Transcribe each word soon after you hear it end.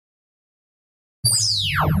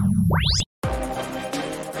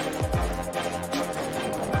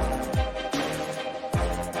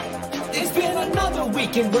It's been another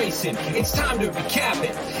week in racing, it's time to recap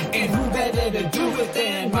it. And who better to do it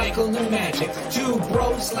than Michael and Magic? Two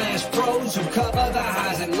bros/pros who cover the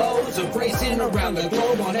highs and lows of racing around the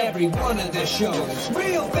globe on every one of their shows.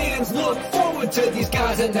 Real fans look forward to these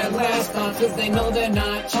guys and their last thoughts, cause they know they're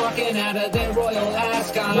not talking out of their royal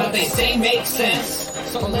ascot. What they say makes sense.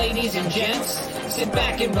 So ladies and gents, sit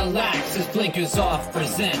back and relax as Blinkers Off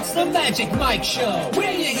presents The Magic Mike Show,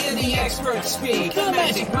 where you hear the experts speak. The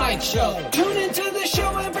Magic Mike Show. Tune into the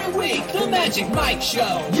show every week. The Magic Mike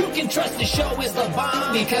Show. You can trust the show is the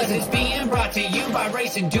bomb because it's being brought to you by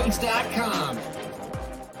RacingDudes.com.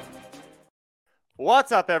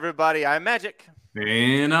 What's up, everybody? I'm Magic.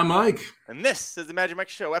 And I'm Mike. And this is The Magic Mike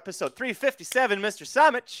Show, episode 357, Mr.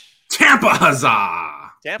 Samich. Tampa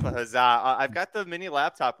huzzah! Tampa huzzah. I've got the mini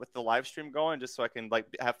laptop with the live stream going just so I can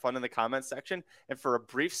have fun in the comments section. And for a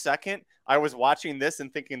brief second, I was watching this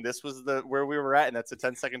and thinking this was where we were at, and that's a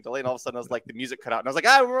 10-second delay. And all of a sudden, I was like, the music cut out, and I was like,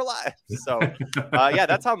 we're live. So, yeah,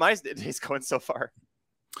 that's how my day's going so far.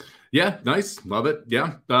 Yeah, nice. Love it.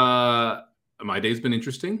 Yeah. My day's been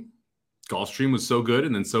interesting. Gulfstream was so good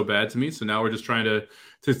and then so bad to me. So now we're just trying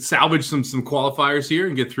to salvage some qualifiers here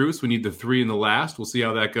and get through. So we need the 3 in the last. We'll see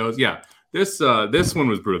how that goes. Yeah, this one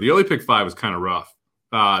was brutal. The early pick 5 was kind of rough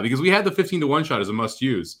because we had the 15-1 shot as a must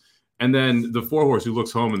use. And then the 4-horse who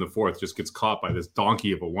looks home in the 4th just gets caught by this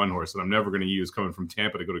donkey of a 1-horse that I'm never going to use coming from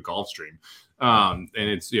Tampa to go to Gulfstream. And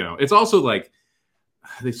it's also like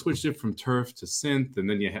they switched it from turf to synth, and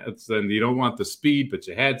then you don't want the speed, but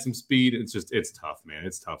you had some speed. It's tough, man.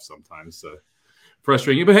 It's tough sometimes.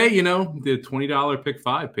 Frustrating. But hey, the $20 pick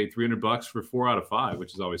 5 paid $300 for 4 out of 5,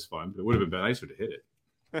 which is always fun. But it would have been nicer to hit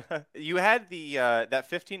it. You had that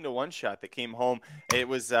 15-1 shot that came home. It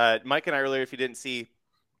was Mike and I earlier, if you didn't see,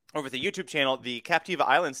 over at the YouTube channel, the Captiva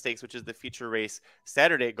Island Stakes, which is the feature race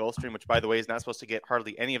Saturday at Gulfstream, which, by the way, is not supposed to get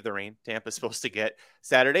hardly any of the rain. Tampa's supposed to get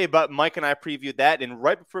Saturday. But Mike and I previewed that, and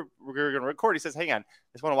right before we were going to record, he says, hang on,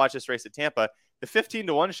 I just want to watch this race at Tampa. The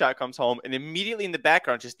 15-1 shot comes home, and immediately in the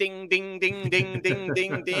background, just ding, ding, ding, ding, ding,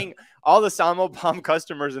 ding, ding. All the Samo Bomb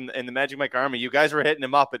customers in the Magic Mike Army, you guys were hitting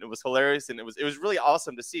him up, and it was hilarious, and it was really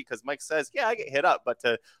awesome to see because Mike says, yeah, I get hit up, but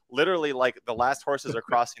to literally, the last horses are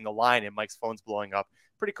crossing the line, and Mike's phone's blowing up.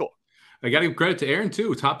 Pretty cool. I got to give credit to Aaron,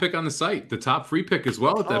 too. Top pick on the site. The top free pick as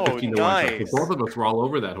well at that 15-1 nice. shot. Both of us were all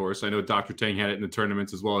over that horse. I know Dr. Tang had it in the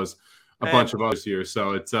tournaments as well as a bunch of others here.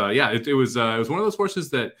 So it's it was one of those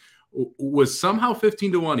horses that was somehow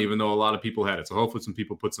 15-1, even though a lot of people had it. So hopefully some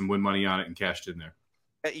people put some win money on it and cashed in there.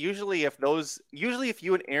 Usually if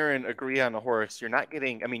you and Aaron agree on a horse, you're not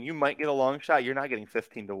getting, you might get a long shot. You're not getting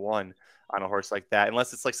 15-1 on a horse like that,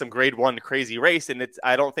 unless it's like some grade 1 crazy race. And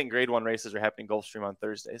I don't think grade 1 races are happening Gulfstream on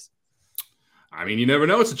Thursdays. You never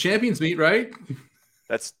know. It's a champions meet, right?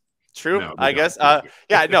 That's true, I guess.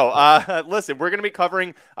 Listen, we're going to be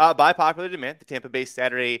covering by popular demand the Tampa Bay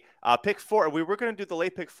Saturday pick 4. We were going to do the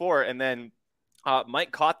late pick 4, and then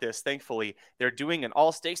Mike caught this, thankfully. They're doing an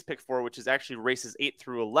all-stakes pick 4, which is actually races 8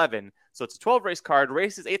 through 11. So it's a 12-race card.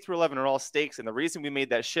 Races 8 through 11 are all stakes, and the reason we made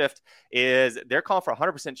that shift is they're calling for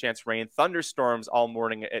 100% chance rain, thunderstorms all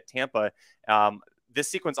morning at Tampa. This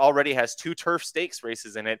sequence already has 2 turf stakes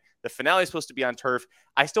races in it. The finale is supposed to be on turf.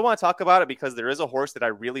 I still want to talk about it because there is a horse that I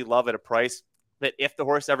really love at a price that if the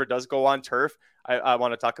horse ever does go on turf, I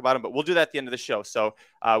want to talk about him, but we'll do that at the end of the show. So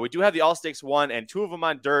we do have the all stakes 1 and 2 of them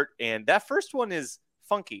on dirt, and that first one is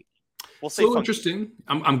funky. We'll say so interesting.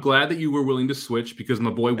 I'm glad that you were willing to switch because my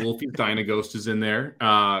boy Wolfie's Dynaghost is in there.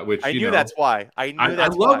 Which I knew that's why. I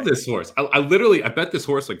love this horse. I bet this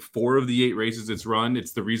horse 4 of the 8 races it's run.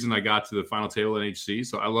 It's the reason I got to the final table in HC.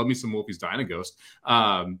 So I love me some Wolfie's Dynaghost.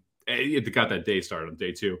 It got that day started on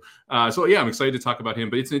day 2. So yeah, I'm excited to talk about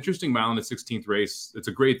him. But it's an interesting mile in the 16th race. It's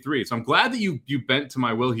a grade 3. So I'm glad that you bent to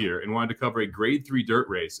my will here and wanted to cover a grade 3 dirt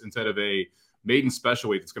race instead of a maiden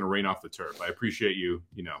special weight that's going to rain off the turf. I appreciate you,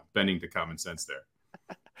 bending to common sense there.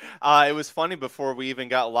 It was funny before we even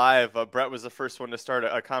got live. Brett was the first one to start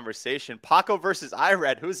a conversation. Paco versus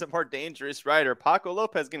Irad. Who's the more dangerous rider? Paco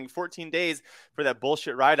Lopez getting 14 days for that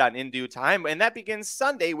bullshit ride on in due time. And that begins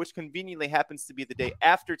Sunday, which conveniently happens to be the day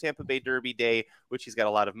after Tampa Bay Derby Day, which he's got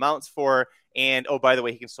a lot of mounts for. And, oh, by the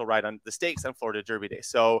way, he can still ride on the stakes on Florida Derby Day.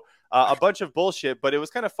 So a bunch of bullshit, but it was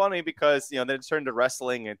kind of funny because, then it turned to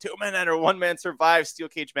wrestling and 2 men enter, 1 man survives. Steel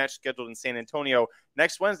cage match scheduled in San Antonio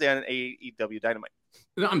next Wednesday on AEW Dynamite.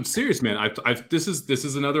 No, I'm serious, man. This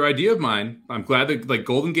is another idea of mine. I'm glad that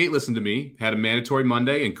Golden Gate listened to me, had a mandatory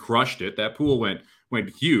Monday and crushed it. That pool went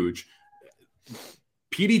huge.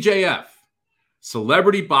 PDJF,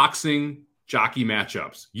 Celebrity Boxing jockey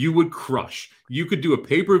matchups. You would crush. You could do a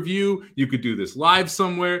pay-per-view. You could do this live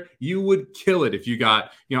somewhere. You would kill it if you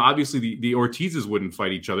got, obviously the Ortizes wouldn't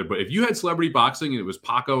fight each other, but if you had celebrity boxing and it was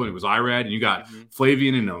Paco and it was Irad and you got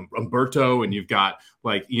Flavian and Umberto and you've got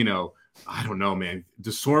I don't know, man,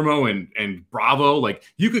 DeSormo and Bravo, like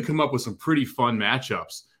you could come up with some pretty fun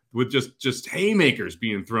matchups with just haymakers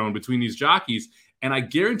being thrown between these jockeys. And I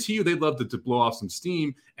guarantee you they'd love to blow off some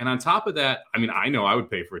steam. And on top of that, I mean, I know I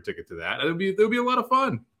would pay for a ticket to that. It'll be a lot of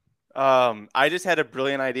fun. I just had a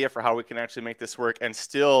brilliant idea for how we can actually make this work and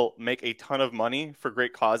still make a ton of money for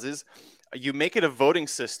great causes. You make it a voting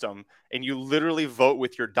system and you literally vote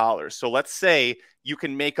with your dollars. So let's say you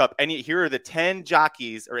can make up here are the 10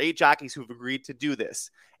 jockeys or 8 jockeys who've agreed to do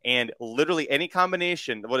this. And literally any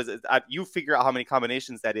combination, what is it? You figure out how many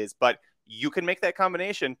combinations that is, but you can make that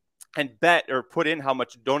combination and bet or put in how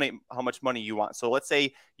much money you want. So let's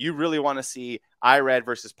say you really want to see Irad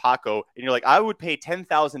versus Paco, and you're like, I would pay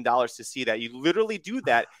 $10,000 to see that. You literally do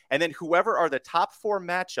that. And then whoever are the top 4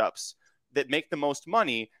 matchups that make the most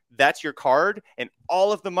money, that's your card. And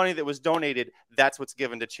all of the money that was donated, that's what's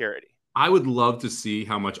given to charity. I would love to see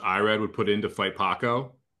how much Irad would put in to fight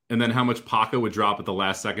Paco, and then how much Paco would drop at the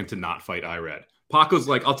last second to not fight Irad. Paco's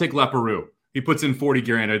like, I'll take Leparoux. He puts in 40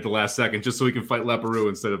 grand at the last second just so he can fight Leparoux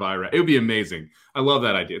instead of Irad. It would be amazing. I love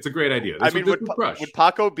that idea. It's a great idea. Would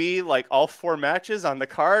Paco be like all 4 matches on the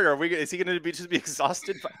card, or is he going to just be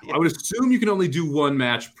exhausted? I would assume you can only do 1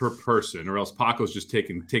 match per person, or else Paco's just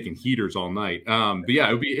taking heaters all night. But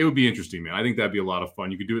yeah, it would be interesting, man. I think that'd be a lot of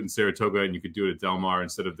fun. You could do it in Saratoga, and you could do it at Del Mar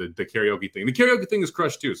instead of the karaoke thing. The karaoke thing is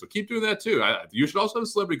crushed too, so keep doing that too. You should also have a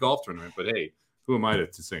celebrity golf tournament. But hey, who am I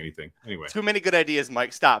to say anything? Anyway. Too many good ideas,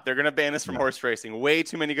 Mike. Stop. They're going to ban us from horse racing. Way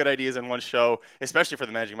too many good ideas in one show, especially for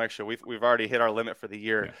the Magic Mike show. We've already hit our limit for the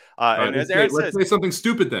year. Yeah. And as Aaron says, let's say something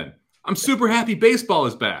stupid then. I'm super happy baseball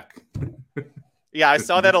is back. Yeah, I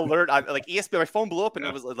saw that alert. Like ESPN, my phone blew up and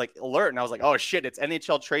it was like alert. And I was like, oh, shit, it's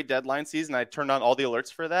NHL trade deadline season. I turned on all the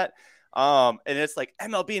alerts for that. And it's like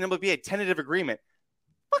MLB and MLB a tentative agreement.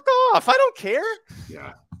 Fuck off. I don't care.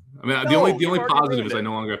 Yeah. I mean, the only positive is I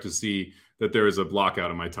no longer have to see that there is a blockout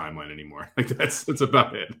on my timeline anymore. Like that's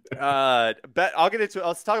about it.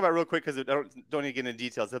 Let's talk about real quick because I don't need to get into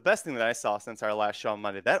details. The best thing that I saw since our last show on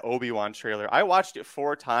Monday, that Obi-Wan trailer. I watched it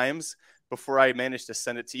 4 times before I managed to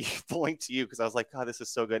send it to you, the link to you, because I was like, God, this is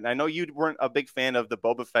so good. And I know you weren't a big fan of the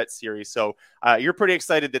Boba Fett series, so you're pretty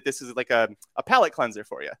excited that this is like a palate cleanser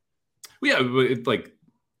for you. Well, yeah, it's like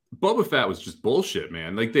Boba Fett was just bullshit,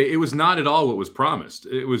 man. Like it was not at all what was promised.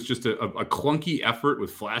 It was just a clunky effort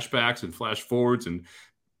with flashbacks and flash forwards. And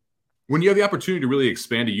when you have the opportunity to really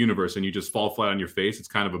expand a universe and you just fall flat on your face, it's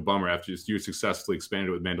kind of a bummer after you successfully expanded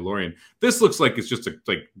it with Mandalorian. This looks like it's just a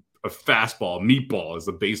fastball, meatball is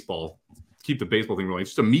the baseball. Keep the baseball thing rolling.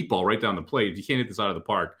 It's just a meatball right down the plate. If you can't hit this out of the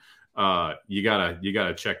park, you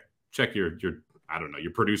gotta check your I don't know,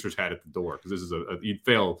 your producer's hat at the door, because this is you'd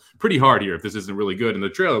fail pretty hard here if this isn't really good. And the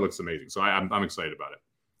trailer looks amazing, so I'm excited about it.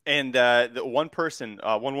 And the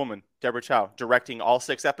one woman, Deborah Chow, directing all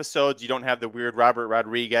 6 episodes. You don't have the weird Robert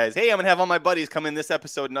Rodriguez, hey, I'm gonna have all my buddies come in this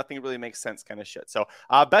episode. Nothing really makes sense kind of shit. So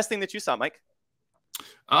best thing that you saw, Mike?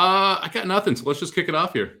 I got nothing, so let's just kick it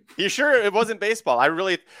off here. You sure it wasn't baseball? I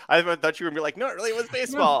thought you were gonna be like, no, it really was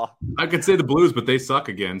baseball. No, I could say the Blues, but they suck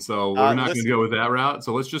again, so we're not gonna go with that route.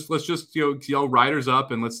 So let's just yell riders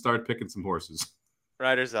up and let's start picking some horses.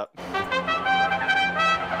 Riders up.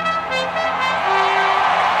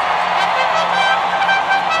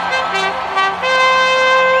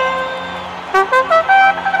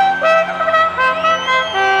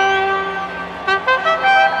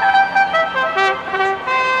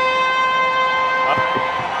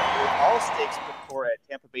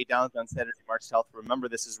 Tampa Bay Downs on Saturday, March 12th. Remember,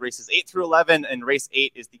 this is races 8 through 11, and race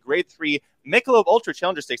 8 is the Grade 3 Michelob Ultra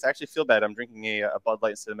Challenger Stakes. I actually feel bad. I'm drinking a Bud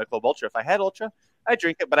Light instead of Michelob Ultra. If I had Ultra, I'd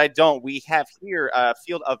drink it, but I don't. We have here a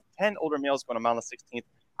field of 10 older males going a mile and 16th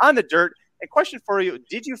on the dirt. A question for you: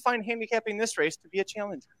 did you find handicapping this race to be a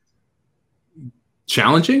challenge?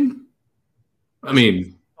 Challenging? I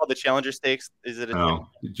mean, called the Challenger Stakes. Is it?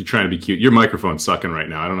 You're trying to be cute. Your microphone's sucking right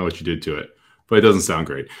now. I don't know what you did to it, but it doesn't sound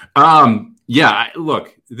great.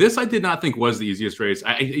 Look, this I did not think was the easiest race.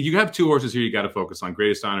 You have 2 horses here you got to focus on,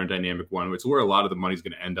 Greatest Honor and Dynamic One, which is where a lot of the money's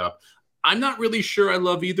going to end up. I'm not really sure I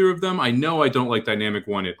love either of them. I know I don't like Dynamic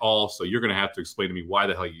One at all, so you're going to have to explain to me why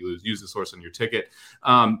the hell you use this horse on your ticket.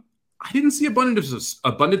 I didn't see abundance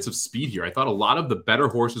of speed here. I thought a lot of the better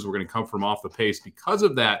horses were going to come from off the pace. Because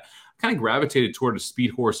of that, I kind of gravitated toward a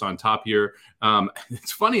speed horse on top here.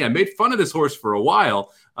 It's funny, I made fun of this horse for a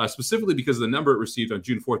while, specifically because of the number it received on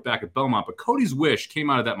June 4th back at Belmont. But Cody's Wish came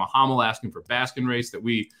out of that Mahamal asking for Baskin race that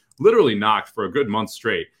we literally knocked for a good month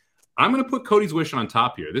straight. I'm going to put Cody's Wish on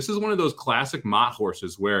top here. This is one of those classic Mott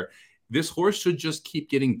horses where this horse should just keep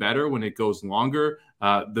getting better when it goes longer.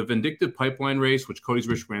 The Vindictive Pipeline race, which Cody's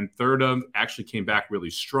Wish ran third of, actually came back really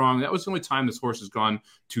strong. That was the only time this horse has gone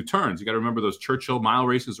 2 turns. You got to remember those Churchill Mile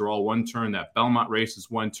races are all 1 turn. That Belmont race is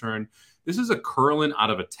 1 turn. This is a Curlin out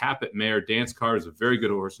of a Tappet mare. Dance Card is a very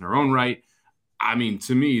good horse in her own right. I mean,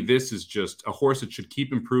 to me, this is just a horse that should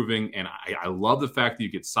keep improving. And I love the fact that you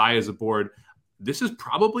get Sayas aboard. This is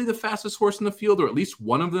probably the fastest horse in the field, or at least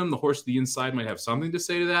one of them. The horse to the inside might have something to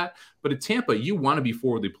say to that. But at Tampa, you want to be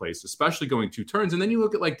forwardly placed, especially going 2 turns. And then you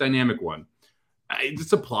look at like Dynamic One.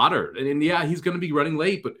 It's a plotter. And yeah, he's going to be running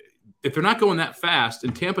late. But if they're not going that fast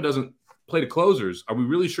and Tampa doesn't play to closers, are we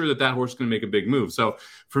really sure that that horse is going to make a big move? So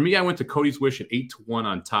for me, I went to Cody's Wish at 8-1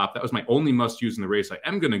 on top. That was my only must use in the race. I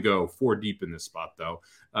am going to go 4 deep in this spot, though.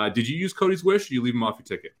 Did you use Cody's Wish, or did you leave him off your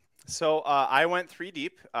ticket? So I went 3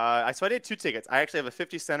 deep. So I did 2 tickets. I actually have a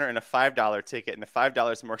 50 center and a $5 ticket, and the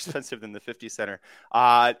 $5 is more expensive than the 50 center.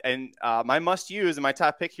 And my must use and my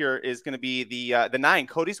top pick here is going to be the 9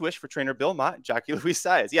 Cody's Wish for trainer Bill Mott, Jockey Luis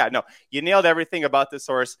Saez. Yeah, no, you nailed everything about this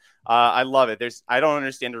horse. I love it. I don't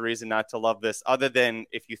understand a reason not to love this, other than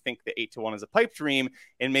if you think the 8-1 is a pipe dream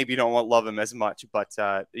and maybe you don't love him as much. But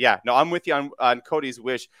yeah, no, I'm with you on Cody's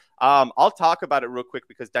Wish. I'll talk about it real quick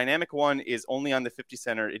because Dynamic One is only on the 50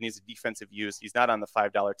 center. It needs a defensive use. He's not on the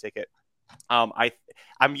 $5 ticket.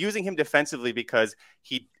 I'm using him defensively because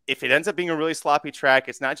if it ends up being a really sloppy track,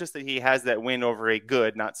 it's not just that he has that win over a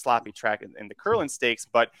good, not sloppy track in the Curlin Stakes,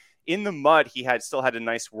 but in the mud, he still had a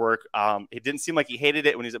nice work. It didn't seem like he hated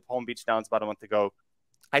it when he was at Palm Beach Downs about a month ago.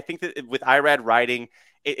 I think that with Irad riding,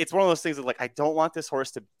 it's one of those things that, like, I don't want this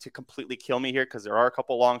horse to completely kill me here because there are a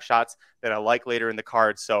couple long shots that I like later in the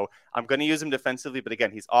card. So I'm going to use him defensively. But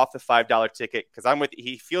again, he's off the $5 ticket because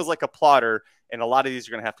he feels like a plotter, and a lot of these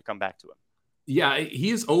are going to have to come back to him. Yeah,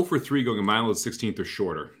 he is 0 for 3 going a mile and 16th or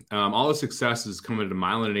shorter. All his successes coming at a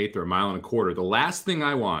mile and an eighth or a mile and a quarter. The last thing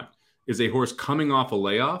I want is a horse coming off a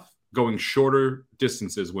layoff going shorter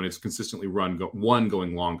distances when it's consistently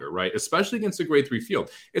going longer, right? Especially against a grade 3 field.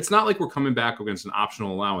 It's not like we're coming back against an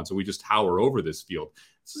optional allowance and we just tower over this field.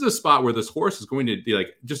 This is a spot where this horse is going to be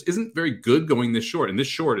like, just isn't very good going this short. And this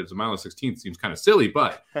short, it's a mile and 16th, seems kind of silly.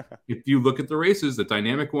 But if you look at the races, the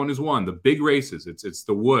Dynamic One is one. The big races, it's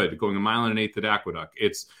the Wood going a mile and an eighth at Aqueduct.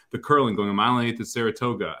 It's the Curlin going a mile and an eighth at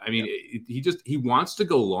Saratoga. I mean, he wants to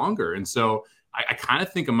go longer. And so I kind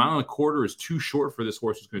of think a mile and a quarter is too short for this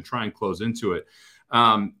horse who's going to try and close into it.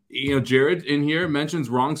 Jared in here mentions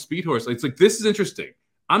wrong speed horse. It's like, this is interesting.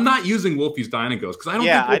 I'm not using Wolfie's Dynagos because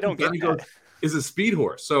I don't think Dynagos is a speed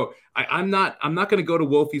horse. So I'm not going to go to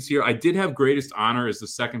Wolfie's here. I did have Greatest Honor as the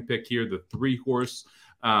second pick here, the 3 horse.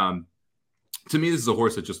 To me, this is a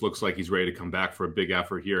horse that just looks like he's ready to come back for a big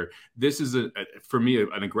effort here. This is, for me,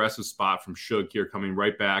 an aggressive spot from Shug here, coming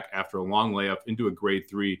right back after a long layup into a grade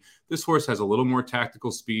 3. This horse has a little more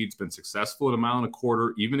tactical speed. It's been successful at a mile and a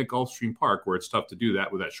quarter, even at Gulfstream Park, where it's tough to do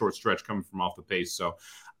that with that short stretch coming from off the pace. So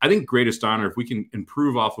I think Greatest Honor, if we can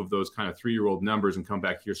improve off of those kind of 3-year-old numbers and come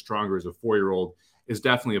back here stronger as a 4-year-old, is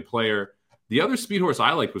definitely a player. The other speed horse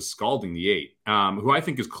I liked was Scalding the 8, who I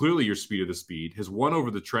think is clearly your speed of the speed, has won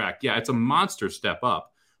over the track. Yeah, it's a monster step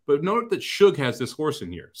up. But note that Shug has this horse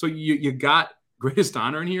in here. So you got Greatest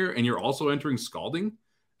Honor in here, and you're also entering Scalding.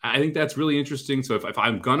 I think that's really interesting. So if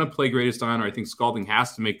I'm going to play Greatest Honor, I think Scalding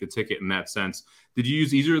has to make the ticket in that sense. Did you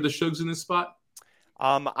use either of the Shugs in this spot?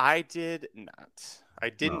 I did not. I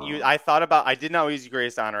didn't use. I did not use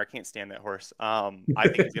Greatest Honor. I can't stand that horse.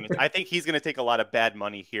 I think he's gonna take a lot of bad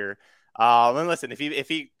money here. And listen,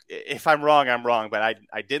 if I'm wrong, I'm wrong. But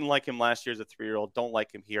I didn't like him last year as a 3-year-old. Don't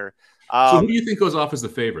like him here. So who do you think goes off as the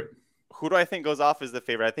favorite? Who do I think goes off as the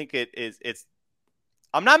favorite? I think it's.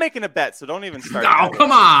 I'm not making a bet, so don't even start. No,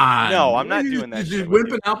 come on. No, I'm not doing that. You're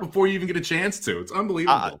whipping out before you even get a chance to. It's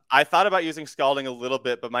unbelievable. I thought about using Scalding a little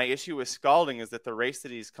bit, but my issue with Scalding is that the race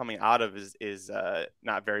that he's coming out of is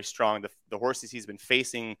not very strong. The horses he's been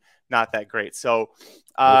facing, not that great. So,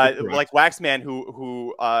 like Waxman,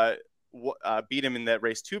 who beat him in that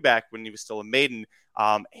race 2 back when he was still a maiden.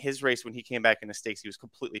 His race when he came back in the stakes, he was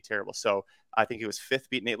completely terrible. So I think he was 5th,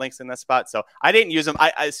 beating 8 lengths in that spot. So I didn't use him.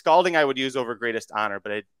 Scalding I would use over Greatest Honor,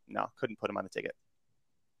 but couldn't put him on the ticket.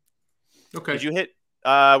 Okay. Did you hit?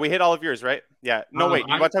 We hit all of yours, right? Yeah. No, wait.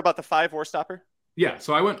 You want to talk about the 5 horse stopper? Yeah.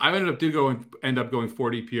 So I end up going 4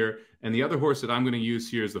 deep here. And the other horse that I'm going to use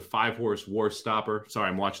here is the 5 horse War Stopper. Sorry,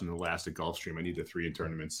 I'm watching the last at Gulfstream. I need the 3 in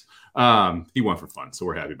tournaments. He won for fun, so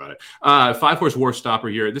we're happy about it. 5 horse War Stopper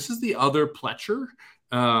here. This is the other Pletcher.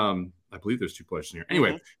 I believe there's 2 Pletchers in here.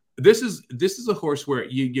 Anyway, This is a horse where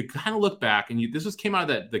you kind of look back and this came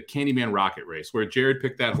out of the Candyman Rocket race where Jared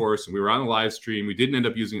picked that horse and we were on the live stream. We didn't end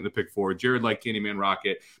up using it in the pick 4. Jared liked Candyman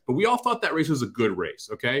Rocket, but we all thought that race was a good race.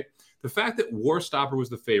 Okay. The fact that War Stopper was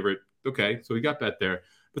the favorite. Okay. So we got bet there,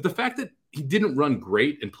 but the fact that he didn't run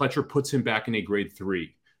great and Pletcher puts him back in a grade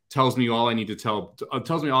 3 tells me all I need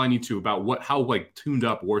to about how like tuned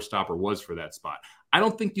up War Stopper was for that spot. I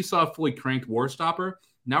don't think you saw a fully cranked War Stopper.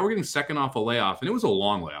 Now we're getting second off a layoff, and it was a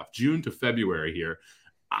long layoff, June to February here.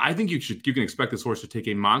 I think you can expect this horse to take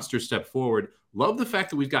a monster step forward. Love the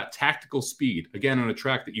fact that we've got tactical speed, again, on a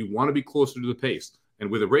track that you want to be closer to the pace.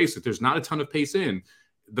 And with a race that there's not a ton of pace in,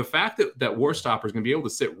 the fact that War Stopper is going to be able to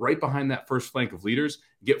sit right behind that first flank of leaders,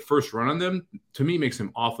 get first run on them, to me makes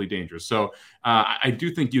him awfully dangerous. So I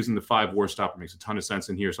do think using the 5 War Stopper makes a ton of sense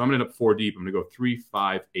in here. So I'm going to end up 4 deep. I'm going to go 3,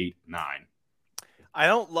 5, 8, 9. I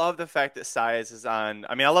don't love the fact that Size is on.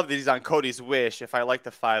 I mean, I love that he's on Cody's Wish. If I like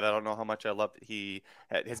the 5, I don't know how much I love that he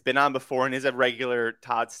has been on before and is a regular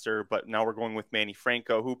Toddster. But now we're going with Manny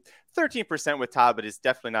Franco, who 13% with Todd, but is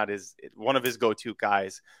definitely not one of his go-to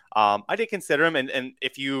guys. I did consider him, and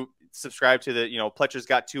if you subscribe to the, Pletcher's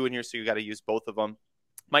got 2 in here, so you got to use both of them.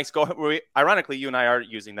 Mike's ironically, you and I are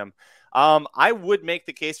using them. I would make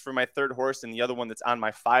the case for my third horse and the other one that's on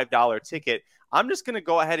my $5 ticket. I'm just going to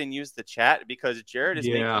go ahead and use the chat because Jared is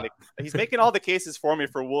making all the cases for me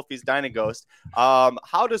for Wolfie's Dynaghost.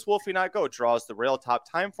 How does Wolfie not go? Draws the rail top,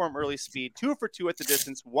 time form, early speed, 2 for 2 at the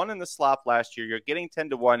distance, 1 in the slop last year. You're getting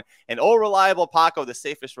 10-1, and reliable Paco, the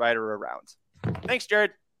safest rider around. Thanks,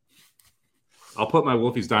 Jared. I'll put my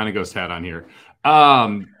Wolfie's Dynaghost hat on here.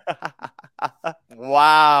 Wow.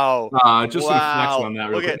 Just some flex on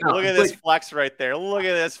that. Look at this flex right there. Look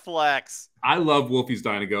at this flex. I love Wolfie's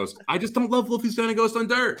Dynaghost. I just don't love Wolfie's Dynaghost on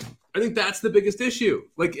dirt. I think that's the biggest issue.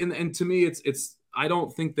 Like, and to me, it's I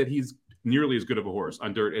don't think that he's nearly as good of a horse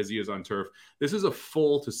on dirt as he is on turf. This is a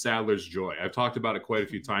full to Sadler's joy. I've talked about it quite a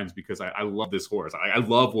few times because I love this horse. I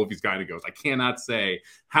love Wolfie's Dynaghost. I cannot say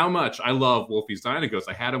how much I love Wolfie's Dynaghost.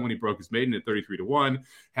 I had him when he broke his maiden at 33-1.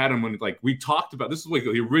 Had him when, like, we talked about, this is like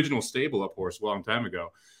the original stable up horse a long time ago.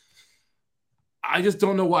 I just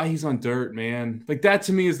don't know why he's on dirt, man. Like, that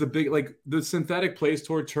to me is the big, like, the synthetic plays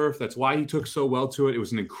toward turf. That's why he took so well to it. It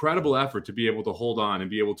was an incredible effort to be able to hold on and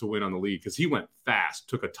be able to win on the lead because he went fast,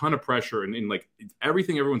 took a ton of pressure, and like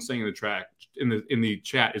everything everyone's saying in the track in the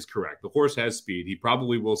chat is correct. The horse has speed. He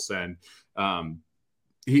probably will send.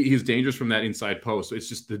 He's dangerous from that inside post. So it's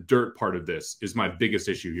just the dirt part of this is my biggest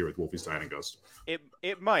issue here with Wolfie's Dynaghost.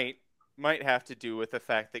 It might have to do with the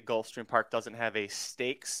fact that Gulfstream Park doesn't have a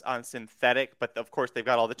stakes on synthetic, but of course they've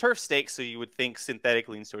got all the turf stakes, so you would think synthetic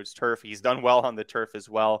leans towards turf. He's done well on the turf as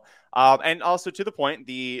well. And also to the point,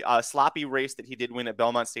 the sloppy race that he did win at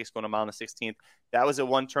Belmont Stakes going a mile and a 16th, that was a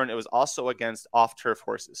one turn. It was also against off-turf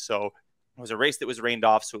horses. So it was a race that was rained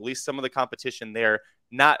off, so at least some of the competition there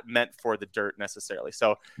not meant for the dirt necessarily.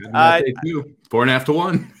 So 4.5 to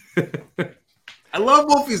 1. I love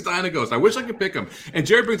Wolfie's Dynaghost. I wish I could pick him. And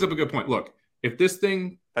Jared brings up a good point. Look, if this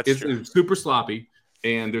thing is super sloppy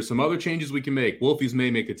and there's some other changes we can make, Wolfie's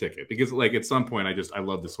may make a ticket because, like, at some point, I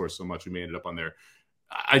love this horse so much. We may end up on there.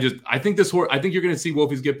 I think this horse. I think you're going to see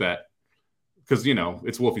Wolfie's get bet because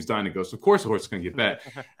it's Wolfie's Dynaghost. Of course, the horse is going to get bet.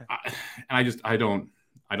 I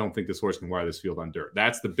don't think this horse can wire this field on dirt.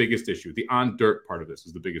 That's the biggest issue. The on dirt part of this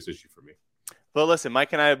is the biggest issue for me. Well, listen,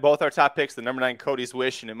 Mike and I both our top picks, the number 9 Cody's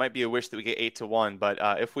Wish, and it might be a wish that we get 8-1, but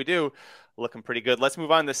if we do, looking pretty good. Let's move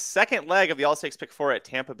on. The second leg of the All-Stakes Pick 4 at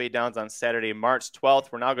Tampa Bay Downs on Saturday, March 12th.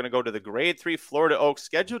 We're now going to go to the Grade 3 Florida Oaks,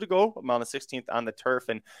 scheduled to go on the 16th on the turf.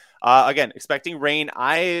 And again, expecting rain.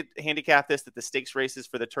 I handicap this that the stakes races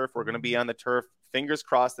for the turf were going to be on the turf. Fingers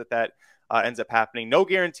crossed that ends up happening. No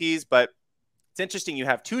guarantees, but it's interesting. You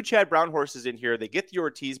have 2 Chad Brown horses in here. They get the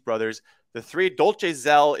Ortiz brothers. The 3, Dolce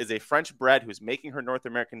Zell is a French bred who's making her North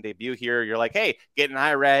American debut here. You're like, hey, get an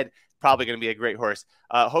eye red. Probably going to be a great horse.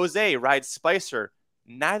 Jose rides Spicer.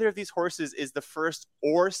 Neither of these horses is the first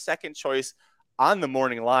or second choice on the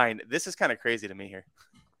morning line. This is kind of crazy to me here.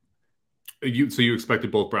 So you expected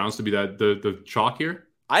both Browns to be the chalk here?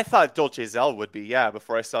 I thought Dolce Zell would be,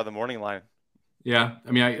 before I saw the morning line. Yeah,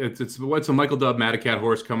 I mean, it's a Michael Dubb Madacat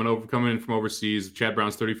horse coming in from overseas. Chad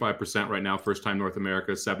Brown's 35% right now, first time North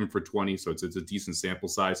America, 7 for 20, so it's a decent sample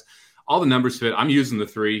size. All the numbers fit. I'm using the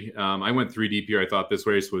 3. I went 3 deep here. I thought this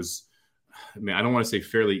race was, I don't want to say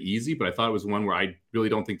fairly easy, but I thought it was one where I really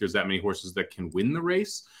don't think there's that many horses that can win the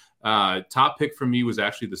race. Top pick for me was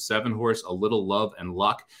actually the 7 horse, A Little Love and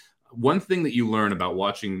Luck. One thing that you learn about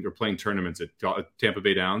watching or playing tournaments at Tampa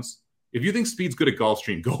Bay Downs, If you think speed's good at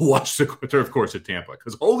Gulfstream, go watch the turf course at Tampa,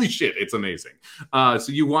 because holy shit, it's amazing. So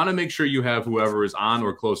you want to make sure you have whoever is on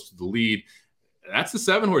or close to the lead. That's the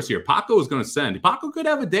 7 horse here. Paco is going to send. Paco could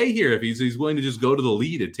have a day here if he's willing to just go to the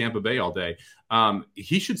lead at Tampa Bay all day.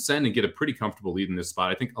 He should send and get a pretty comfortable lead in this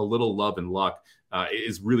spot. I think A Little Love and Luck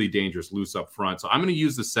is really dangerous loose up front. So I'm going to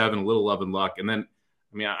use the 7, A Little Love and Luck. And then,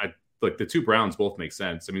 I like the 2 Browns both make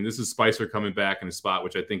sense. This is Spicer coming back in a spot,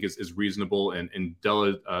 which I think is reasonable. And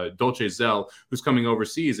Dolce Zell, who's coming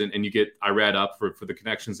overseas, and you get Irad up for the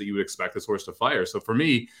connections that you would expect this horse to fire. So for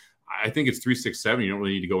me, I think it's 3, 6, 7. You don't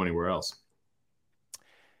really need to go anywhere else.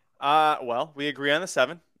 Well, we agree on the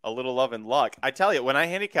 7, A Little Love and Luck. I tell you, when I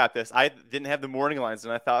handicapped this, I didn't have the morning lines,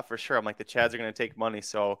 and I thought for sure, I'm like, the Chads are going to take money.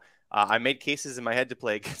 So I made cases in my head to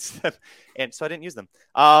play against them, and so I didn't use them.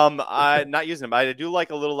 I'm not using them. I do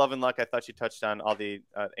like A Little Love and Luck. I thought you touched on all the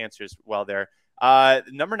answers well there.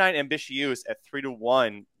 Number 9, Ambitious at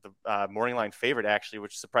 3-1, the morning line favorite, actually,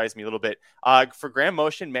 which surprised me a little bit. For Grand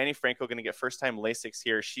Motion, Manny Franco going to get first-time Lasix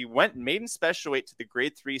here. She went maiden special weight to the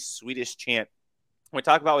Grade 3 Swedish Chant. When we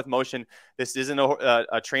talk about with Motion, this isn't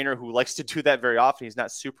a trainer who likes to do that very often. He's not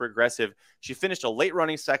super aggressive. She finished a late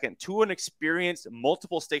running second to an experienced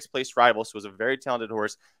multiple stakes place rival. So it was a very talented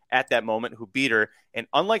horse at that moment who beat her. And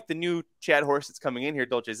unlike the new Chad horse that's coming in here,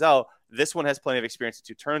 Dolce Zell, this one has plenty of experience at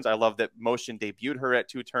 2 turns. I love that Motion debuted her at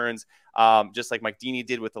 2 turns, just like Mike Deeney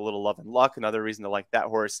did with A Little Love and Luck. Another reason to like that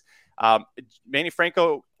horse. Manny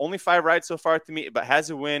Franco, only 5 rides so far to me, but has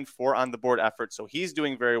a win, 4 on the board effort. So he's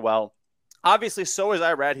doing very well. Obviously, so is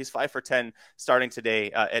Irad. He's 5 for 10 starting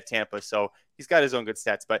today at Tampa. So he's got his own good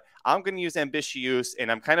stats. But I'm going to use Ambitious,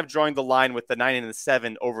 and I'm kind of drawing the line with the 9 and the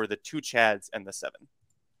 7 over the 2 Chads and the 7.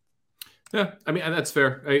 Yeah, that's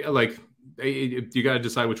fair. You got to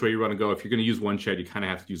decide which way you want to go. If you're going to use one Chad, you kind of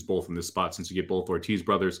have to use both in this spot since you get both Ortiz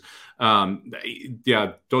brothers.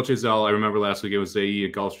 Dolce Zell, I remember last week it was AE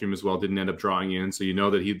at Gulfstream as well, didn't end up drawing in. So you know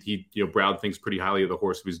that he Brown thinks pretty highly of the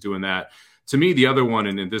horse if he's doing that. To me, the other one,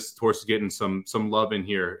 and this horse is getting some love in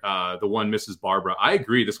here, the one Mrs. Barbara. I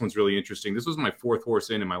agree. This one's really interesting. This was my 4th horse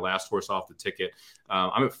in and my last horse off the ticket.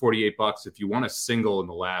 I'm at $48. If you want a single in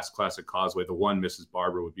the last Classic Causeway, the one Mrs.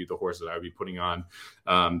 Barbara would be the horse that I would be putting on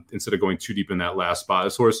instead of going too deep in that last spot.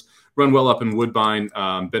 This horse run well up in Woodbine,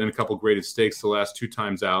 been in a couple graded stakes the last 2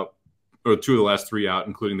 times out. Or 2 of the last 3 out,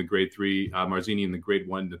 including the Grade 3 Marzini and the Grade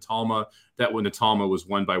 1 Natalma. That one, Natalma, was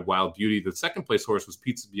won by Wild Beauty. The second place horse was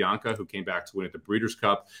Pizza Bianca, who came back to win at the Breeders'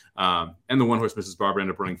 Cup. And the one horse, Mrs. Barbara,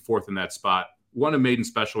 ended up running 4th in that spot. Won a maiden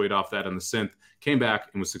special weight off that on the synth. Came back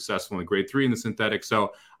and was successful in Grade 3 in the synthetic.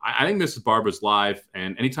 So I think Mrs. Barbara's live.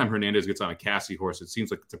 And anytime Hernandez gets on a Cassie horse, it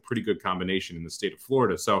seems like it's a pretty good combination in the state of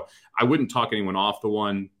Florida. So I wouldn't talk anyone off the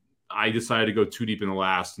one. I decided to go too deep in the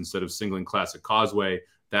last instead of singling Classic Causeway.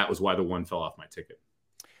 That was why the one fell off my ticket.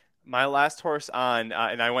 My last horse on,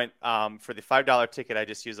 and I went for the $5 ticket. I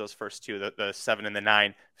just used those first 2, the 7 and the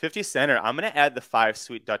 9. 50 center. I'm going to add the 5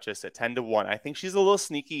 Sweet Duchess at 10-1. I think she's a little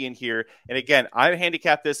sneaky in here. And again, I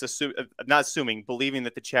handicapped this, believing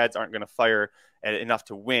that the Chads aren't going to fire enough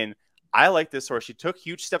to win. I like this horse. She took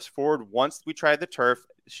huge steps forward once we tried the turf.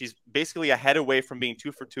 She's basically a head away from being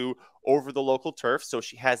 2 for 2 over the local turf. So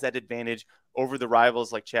she has that advantage over the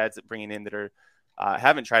rivals like Chads that bringing in that are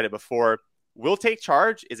haven't tried it before. Will Take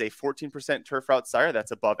Charge is a 14% turf route sire.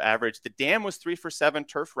 That's above average. The Dam was 3 for 7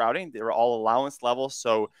 turf routing. They were all allowance level,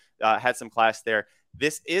 so had some class there.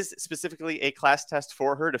 This is specifically a class test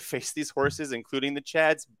for her to face these horses, including the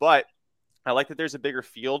Chads, but I like that there's a bigger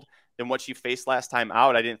field than what she faced last time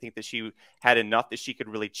out. I didn't think that she had enough that she could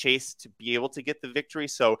really chase to be able to get the victory.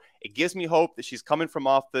 So it gives me hope that she's coming from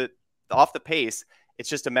off the pace. It's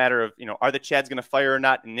just a matter of, are the Chads going to fire or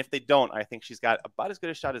not? And if they don't, I think she's got about as good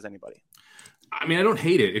a shot as anybody. I don't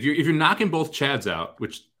hate it. If you're knocking both Chads out,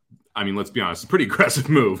 which, let's be honest, it's a pretty aggressive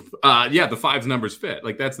move. The 5's numbers fit.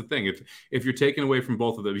 Like, that's the thing. If you're taking away from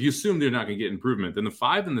both of them, if you assume they're not going to get improvement, then the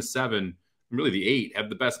 5 and the 7, and really the 8, have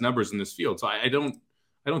the best numbers in this field. So I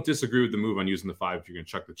don't disagree with the move on using the 5 if you're going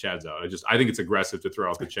to chuck the Chads out. I think it's aggressive to throw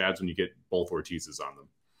out the Chads when you get both Ortizes on them.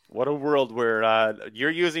 What a world where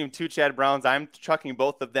you're using 2 Chad Browns. I'm chucking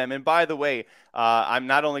both of them. And by the way, I'm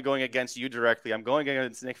not only going against you directly, I'm going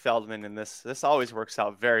against Nick Feldman. And this always works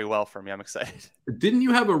out very well for me. I'm excited. Didn't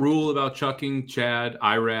you have a rule about chucking Chad,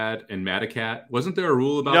 Irad, and Matacat? Wasn't there a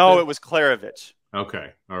rule about No, that? It was Klarovich.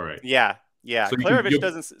 Okay. All right. Yeah. So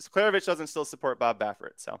Klarovich doesn't still support Bob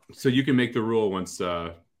Baffert. So you can make the rule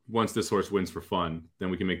once this horse wins for fun. Then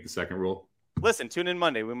we can make the second rule. Listen, tune in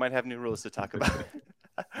Monday. We might have new rules to talk about.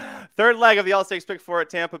 Third leg of the All-Stakes Pick 4 at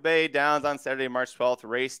Tampa Bay Downs on Saturday, March 12th,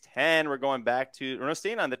 race 10. We're going back to, we're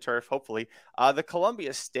staying on the turf, hopefully, the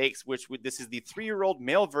Columbia Stakes, which this is the 3-year-old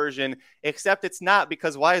male version, except it's not,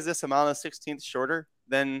 because why is this a mile and 16th shorter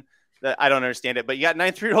than I don't understand it, but you got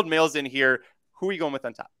 9 3-year-old males in here. Who are you going with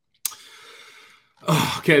on top?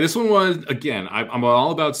 Okay, this one was, again, I'm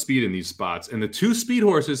all about speed in these spots, and the 2 speed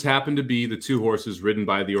horses happen to be the 2 horses ridden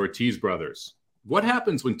by the Ortiz brothers. What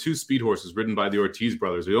happens when 2 speed horses ridden by the Ortiz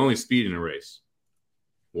brothers are the only speed in a race?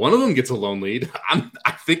 One of them gets a lone lead.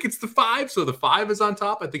 I think it's the 5, so the 5 is on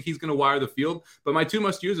top. I think he's going to wire the field. But my 2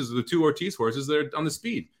 must-uses are the 2 Ortiz horses that are on the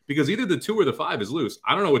speed, because either the 2 or the 5 is loose.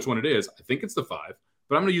 I don't know which one it is. I think it's the 5,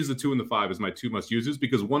 but I'm going to use the 2 and the 5 as my 2 must-uses,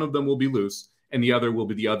 because one of them will be loose, and the other will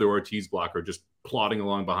be the other Ortiz blocker just plodding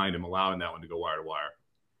along behind him, allowing that one to go wire to wire.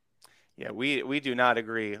 Yeah, we do not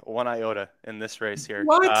agree one iota in this race here.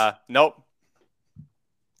 What? Nope.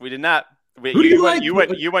 We did not. Who do you like?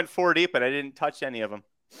 You went 4 deep, and I didn't touch any of them.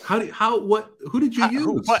 Who did you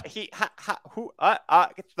use?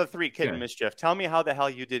 The 3 Kitten Mischief. Tell me how the hell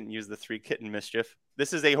you didn't use the 3 Kitten Mischief.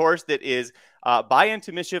 This is a horse that is buy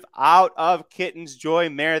into Mischief out of Kitten's Joy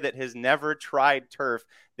mare that has never tried turf,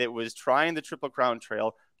 that was trying the Triple Crown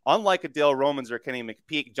Trail. Unlike a Dale Romans or Kenny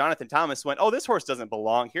McPeak, Jonathan Thomas went, oh, this horse doesn't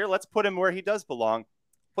belong here. Let's put him where he does belong.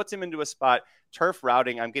 Puts him into a spot. Turf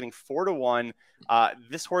routing. I'm getting 4-1.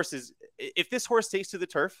 This horse is, if this horse takes to the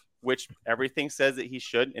turf, which everything says that he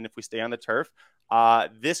should, and if we stay on the turf,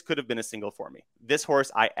 this could have been a single for me. This horse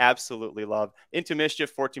I absolutely love. Into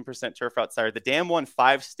Mischief, 14% turf outsider. The Dam won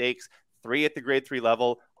 5 stakes, 3 at the grade 3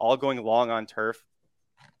 level, all going long on turf.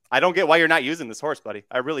 I don't get why you're not using this horse, buddy.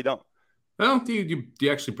 I really don't. Well, you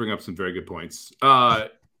actually bring up some very good points.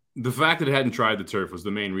 The fact that it hadn't tried the turf was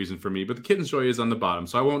the main reason for me, but the Kitten's Joy is on the bottom,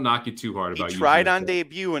 so I won't knock you too hard about it. He tried on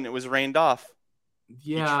debut and it was rained off.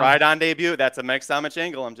 Yeah. He tried on debut. That's a Mike Samich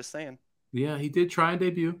angle, I'm just saying. Yeah, he did try on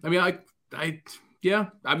debut. I mean, I'm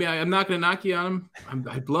not going to knock you on him.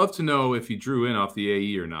 I'd love to know if he drew in off the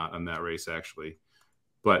AE or not on that race, actually.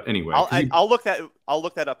 But anyway, I'll look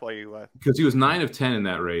that up while you because he was 9 of 10 in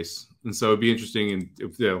that race, and so it'd be interesting, and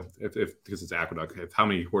if because it's Aqueduct, if how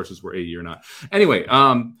many horses were 80 or not. Anyway,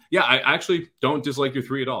 I actually don't dislike your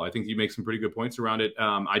 3 at all. I think you make some pretty good points around it.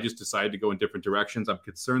 I just decided to go in different directions. I'm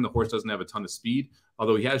concerned the horse doesn't have a ton of speed,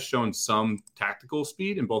 although he has shown some tactical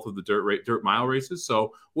speed in both of the dirt mile races.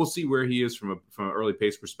 So we'll see where he is from an early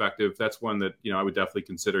pace perspective. That's one that I would definitely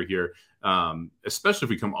consider here, especially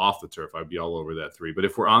if we come off the turf. I'd be all over that 3. But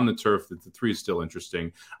if we're on the turf, the 3 is still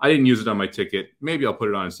interesting. I didn't use it on my ticket. Maybe I'll put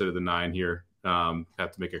it on instead of the 9 here.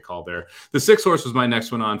 Have to make a call there. The 6 horse was my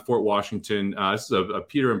next one on Fort Washington. This is a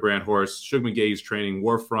Peter and Brand horse. Shug McGaughey's training,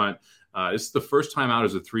 Warfront. This is the first time out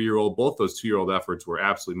as a 3-year-old. Both those 2-year-old efforts were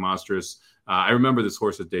absolutely monstrous. I remember this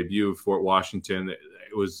horse's debut, Fort Washington.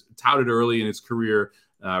 It was touted early in its career.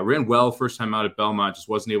 Ran well first time out at Belmont, just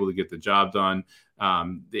wasn't able to get the job done.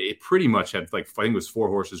 It pretty much had, I think it was 4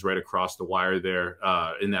 horses right across the wire there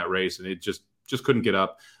in that race, and it just couldn't get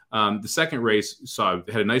up. The second race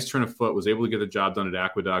had a nice turn of foot, was able to get the job done at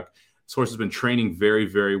Aqueduct. This horse has been training very,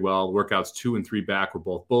 very well. Workouts 2 and 3 back were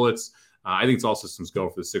both bullets. I think it's all systems go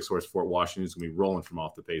for the 6 horse Fort Washington. He's going to be rolling from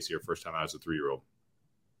off the pace here, first time out as a 3-year-old.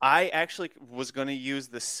 I actually was going to use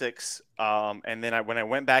the 6, and then when I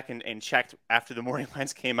went back and checked after the morning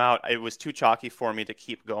lines came out, it was too chalky for me to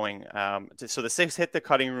keep going. So the 6 hit the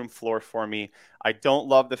cutting room floor for me. I don't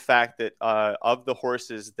love the fact that of the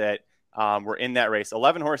horses that were in that race,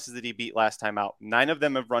 11 horses that he beat last time out, 9 of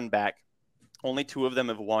them have run back. Only 2 of them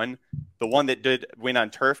have won. The one that did win on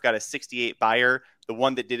turf got a 68 buyer. The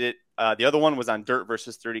one that did it, the other one was on dirt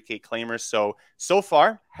versus 30K claimers. So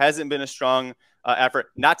far hasn't been a strong effort.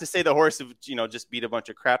 Not to say the horse just beat a bunch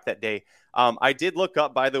of crap that day. I did look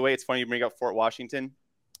up, by the way, it's funny you bring up Fort Washington.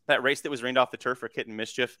 That race that was rained off the turf for Kitten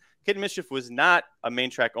Mischief. Kitten Mischief was not a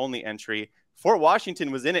main track only entry. Fort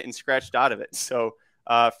Washington was in it and scratched out of it. So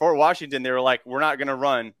Fort Washington, they were like, we're not going to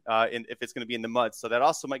run if it's going to be in the mud. So that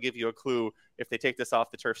also might give you a clue if they take this off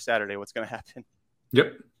the turf Saturday, what's going to happen.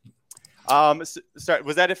 Yep. Sorry,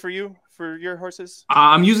 was that it for you, for your horses?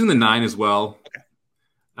 I'm using the 9 as well. Okay.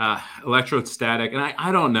 Electrostatic. And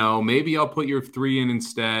I don't know, maybe I'll put your 3 in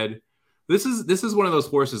instead. This is one of those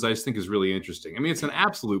horses I just think is really interesting. I mean, it's an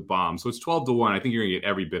absolute bomb. So it's 12-1. I think you're going to get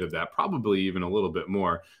every bit of that, probably even a little bit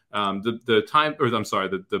more.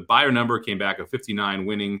 The buyer number came back at 59,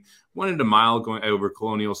 winning 1 mile going over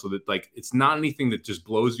Colonial. So that it's not anything that just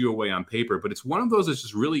blows you away on paper, but it's one of those that's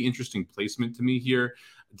just really interesting placement to me here.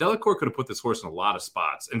 Delacour could have put this horse in a lot of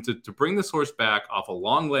spots, and to bring this horse back off a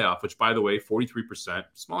long layoff, which by the way, 43%,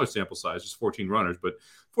 smaller sample size, just 14 runners, but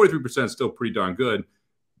 43% is still pretty darn good.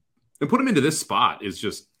 and put him into this spot is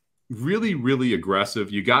just really, really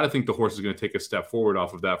aggressive. You got to think the horse is going to take a step forward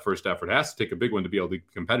off of that first effort. It has to take a big one to be able to be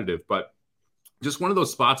competitive, but just one of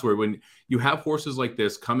those spots where when you have horses like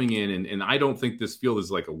this coming in, and I don't think this field is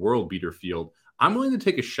like a world beater field, I'm willing to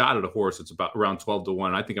take a shot at a horse that's about around 12 to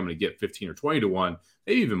 1. I think I'm going to get 15 or 20 to 1,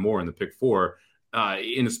 maybe even more in the pick 4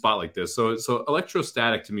 in a spot like this. So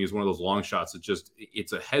Electrostatic to me is one of those long shots that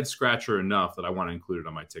it's a head scratcher enough that I want to include it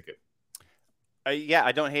on my ticket. Yeah,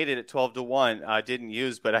 I don't hate it at 12 to 1. I didn't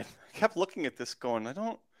use, but I kept looking at this going, I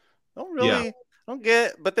don't really. Yeah. Don't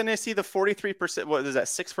get, but then I see the 43%. What is that?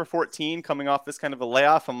 6 for 14 coming off this kind of a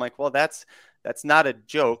layoff. I'm like, well, that's not a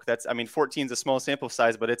joke. 14 is a small sample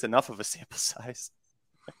size, but it's enough of a sample size.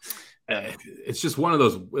 It's just one of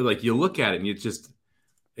those, like, you look at it and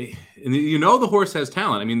and the horse has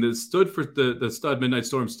talent. I mean, the stud Midnight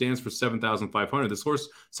Storm stands for $7,500. This horse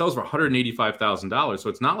sells for $185,000. So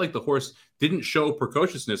it's not like the horse didn't show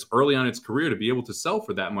precociousness early on in its career to be able to sell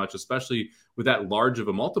for that much, especially with that large of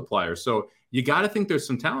a multiplier. So you got to think there's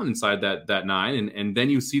some talent inside that 9, and then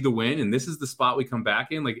you see the win, and this is the spot we come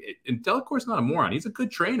back in. And Delacour's not a moron; he's a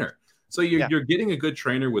good trainer. So you're getting a good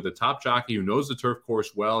trainer with a top jockey who knows the turf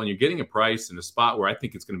course well, and you're getting a price in a spot where I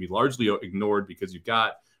think it's going to be largely ignored because you've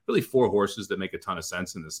got really 4 horses that make a ton of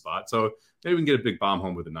sense in this spot. So maybe we can get a big bomb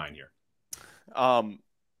home with a 9 here.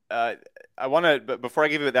 I want to, but before I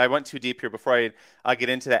give it, I went too deep here. Before I get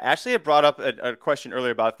into that, Ashley had brought up a question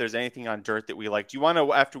earlier about if there's anything on dirt that we like. Do you want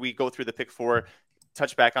to, after we go through the pick 4,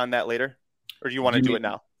 touch back on that later, or do you want to do it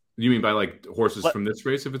now? You mean by like horses from this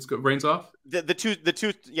race if it's rains off? The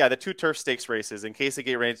two turf stakes races in case it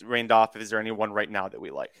get rained off. Is there anyone right now that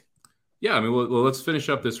we like? Yeah, I mean, well, let's finish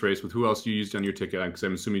up this race with who else you used on your ticket, because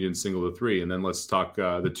I'm assuming you didn't single the 3, and then let's talk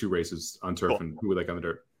the 2 races on turf and who we like on the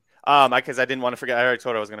dirt. Because I didn't want to forget. I already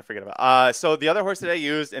told her I was going to forget about. So the other horse that I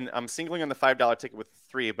used, and I'm singling on the $5 ticket with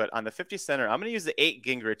 3, but on the 50 center, I'm going to use the 8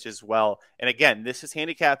 Gingrich as well. And again, this is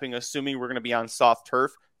handicapping, assuming we're going to be on soft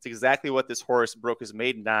turf. It's exactly what this horse broke his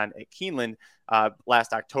maiden on at Keeneland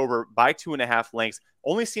last October by 2.5 lengths.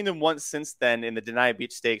 Only seen him once since then in the Dania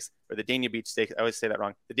Beach Stakes, or the Dania Beach Stakes. I always say that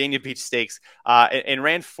wrong. The Dania Beach Stakes, and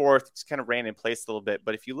ran 4th. Just kind of ran in place a little bit.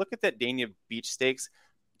 But if you look at that Dania Beach Stakes,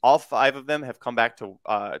 all 5 of them have come back to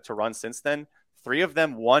run since then. 3 of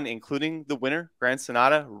them won, including the winner, Grand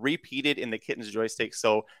Sonata, repeated in the Kitten's Joy Stakes.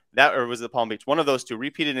 So that, or was it the Palm Beach? One of those 2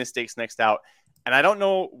 repeated in his stakes next out. And I don't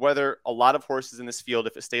know whether a lot of horses in this field,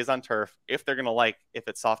 if it stays on turf, if they're going to like if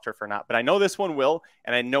it's soft turf or not. But I know this one will,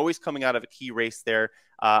 and I know he's coming out of a key race there.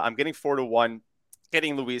 I'm getting 4 to 1,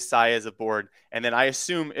 getting Luis Saez aboard. And then I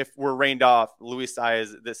assume if we're rained off, Luis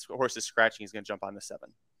Saez, this horse is scratching, he's going to jump on the 7.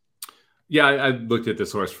 Yeah, I looked at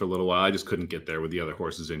this horse for a little while. I just couldn't get there with the other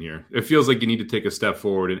horses in here. It feels like you need to take a step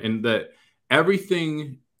forward, and that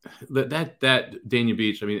everything that Dania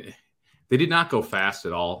Beach, I mean, they did not go fast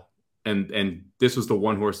at all. And this was the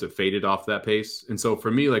one horse that faded off that pace. And so for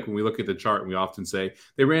me, like when we look at the chart, and we often say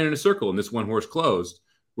they ran in a circle and this one horse closed,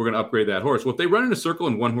 we're going to upgrade that horse. Well, if they run in a circle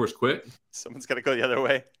and one horse quit, someone's got to go the other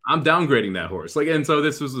way. I'm downgrading that horse. And so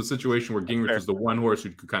this was the situation where Gingrich was the one horse who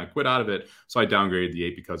could kind of quit out of it. So I downgraded the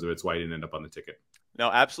 8 because of it. So I didn't end up on the ticket. No,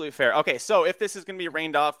 absolutely fair. Okay, so if this is going to be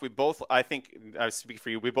rained off, we both, I think, I speak for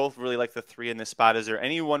you, we both really like the 3 in this spot. Is there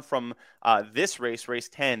anyone from this race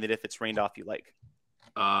 10, that if it's rained off, you like?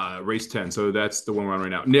 Race 10. So that's the one we're on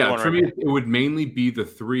right now. Yeah, for me, it would mainly be the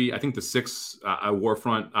 3. I think the 6,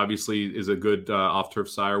 Warfront, obviously, is a good off-turf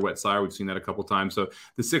sire, wet sire. We've seen that a couple times. So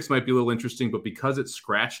the 6 might be a little interesting, but because it's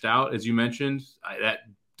scratched out, as you mentioned, that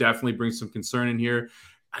definitely brings some concern in here.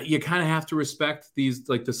 You kind of have to respect these,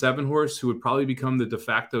 like the 7 horse, who would probably become the de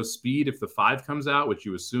facto speed if the 5 comes out, which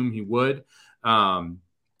you assume he would.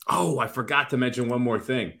 I forgot to mention one more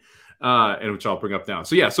thing. And which I'll bring up now.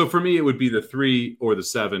 So yeah, so for me, it would be the 3 or the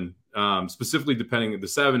 7, specifically depending on the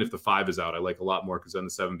 7. If the 5 is out, I like a lot more because then the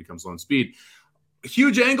 7 becomes lone speed. A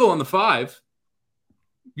huge angle on the 5.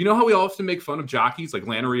 You know how we often make fun of jockeys, like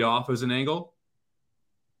Lannery off as an angle?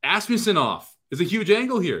 Asmussen off is a huge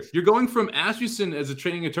angle here. You're going from Asmussen as a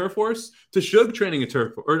training a turf horse to Shug training a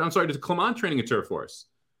turf, or I'm sorry, to Clement training a turf horse.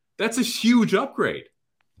 That's a huge upgrade.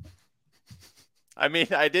 I mean,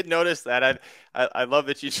 I did notice that. I love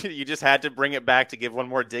that you just had to bring it back to give one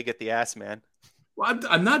more dig at the ass man. Well,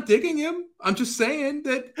 I'm not digging him. I'm just saying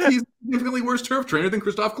that he's a significantly worse turf trainer than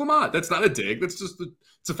Christophe Clement. That's not a dig. That's just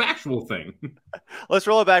it's a factual thing. Let's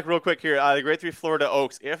roll it back real quick here. The Grade 3 Florida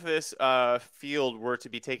Oaks. If this field were to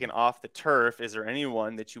be taken off the turf, is there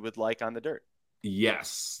anyone that you would like on the dirt?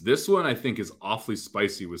 Yes, this one I think is awfully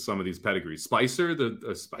spicy with some of these pedigrees. Spicer,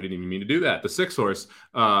 I didn't even mean to do that. The 6-horse,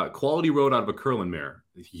 quality road out of a curling mare.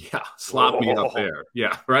 Yeah, slop me up there.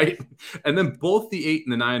 Yeah, right. And then both the 8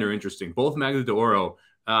 and the 9 are interesting. Both Magna d'Oro.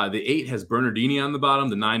 The 8 has Bernardini on the bottom.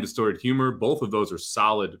 The 9 Distorted Humor. Both of those are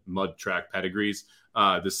solid mud track pedigrees.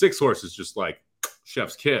 The 6-horse is just like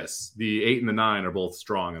chef's kiss. The 8 and the 9 are both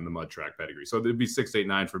strong in the mud track pedigree, so it'd be 6, 8,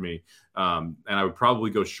 9 for me. And I would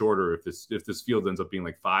probably go shorter if this field ends up being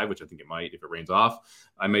like 5, which I think it might if it rains off.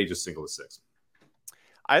 I may just single the 6.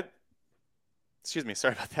 Excuse me,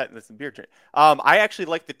 sorry about that. That's a beer drink. I actually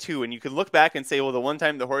like the 2, and you can look back and say, well, the one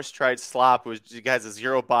time the horse tried slop was you guys a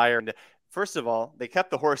 0 buyer. And first of all, they kept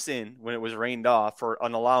the horse in when it was rained off for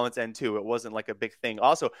an allowance N2. It wasn't like a big thing.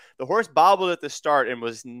 Also, the horse bobbled at the start and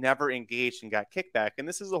was never engaged and got kickback. And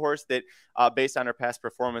this is a horse that, based on her past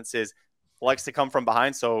performances, likes to come from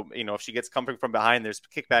behind. So, if she gets coming from behind, there's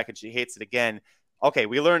kickback and she hates it again. Okay,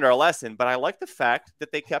 we learned our lesson, but I like the fact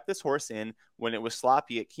that they kept this horse in when it was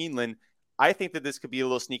sloppy at Keeneland. I think that this could be a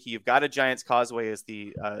little sneaky. You've got a Giants Causeway as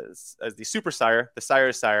the super sire, the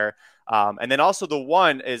sire's sire. And then also the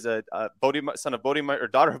 1 is a son of Bodemeister, or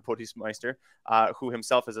daughter of Bodemeister, who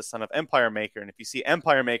himself is a son of Empire Maker. And if you see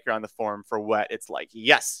Empire Maker on the form for wet, it's like,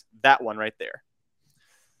 yes, that one right there.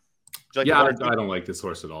 I don't like this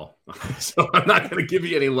horse at all. So I'm not going to give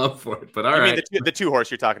you any love for it. But all right. Mean the 2 horse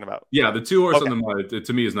you're talking about? Yeah, the 2 horse on the mud,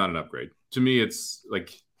 to me, is not an upgrade. To me, it's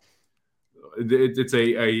like it's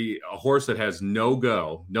a horse that has no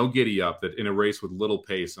giddy up, that in a race with little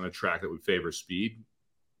pace on a track that would favor speed.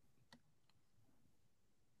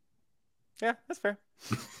 Yeah, that's fair.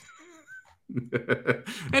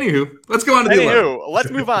 Anywho, let's go on to the 11.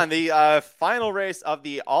 Let's move on. The final race of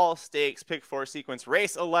the all stakes pick 4 sequence,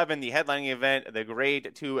 race 11, the headlining event, the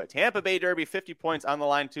grade 2 Tampa Bay Derby, 50 points on the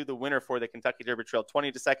line to the winner for the Kentucky Derby Trail,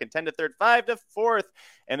 20 to second, 10 to third, 5 to fourth.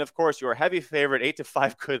 And of course, your heavy favorite, 8 to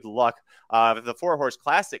 5, good luck. The 4-horse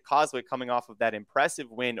Classic Causeway coming off of that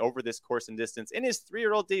impressive win over this course and distance in his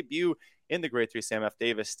 3-year-old debut in the grade 3 Sam F.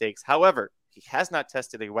 Davis Stakes. However, he has not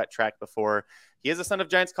tested a wet track before. He is a son of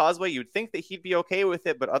Giants Causeway. You'd think that he'd be okay with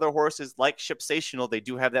it, but other horses like Shipsational, they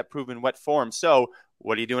do have that proven wet form. So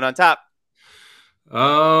what are you doing on top?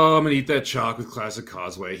 Oh, I'm going to eat that chalk with Classic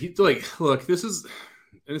Causeway. Look, this is,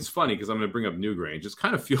 and it's funny because I'm going to bring up Newgrange. It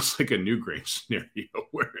kind of feels like a Newgrange scenario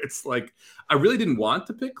where it's like, I really didn't want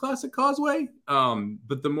to pick Classic Causeway.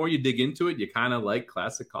 But the more you dig into it, you kind of like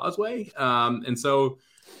Classic Causeway. And so,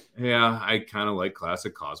 yeah, I kind of like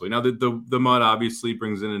Classic Causeway. Now, the mud obviously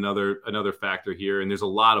brings in another factor here, and there's a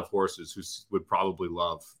lot of horses who would probably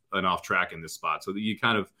love an off track in this spot. So you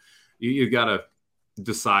got to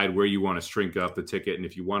decide where you want to shrink up the ticket, and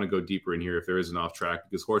if you want to go deeper in here, if there is an off track,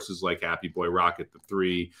 because horses like Happy Boy Rocket, the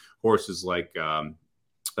 3, horses like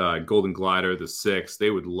Golden Glider, the 6, they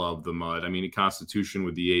would love the mud. I mean, Constitution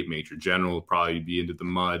with the 8, Major General will probably be into the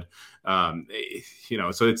mud.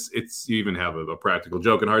 So it's you even have a Practical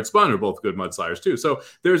Joke and Hard Spun, who are both good mud sires too. So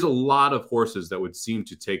there's a lot of horses that would seem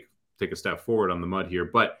to take a step forward on the mud here,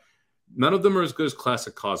 but none of them are as good as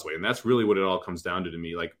Classic Causeway, and that's really what it all comes down to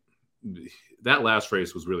me. Like, that last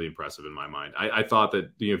race was really impressive in my mind. I thought that,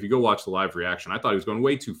 if you go watch the live reaction, I thought he was going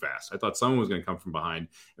way too fast. I thought someone was going to come from behind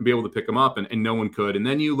and be able to pick him up, and no one could. And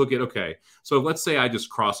then you look at, okay, so let's say I just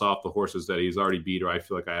cross off the horses that he's already beat, or I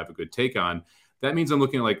feel like I have a good take on. That means I'm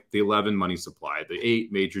looking at like the 11 Money Supply, the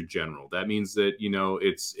 8 Major General. That means that,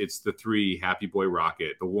 it's the 3 Happy Boy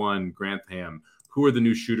Rocket, the 1 Grantham. Who are the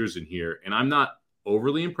new shooters in here? And I'm not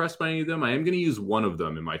overly impressed by any of them. I am going to use one of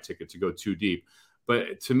them in my ticket to go too deep.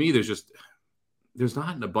 But to me, there's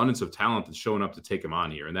not an abundance of talent that's showing up to take him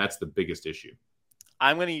on here, and that's the biggest issue.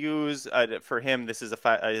 I'm going to use, for him, this is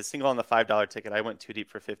a single on the $5 ticket. I went too deep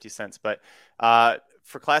for 50 cents. But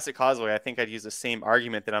for Classic Causeway, I think I'd use the same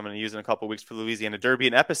argument that I'm going to use in a couple of weeks for Louisiana Derby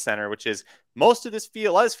and Epicenter, which is most of this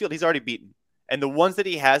field, a lot of this field, he's already beaten. And the ones that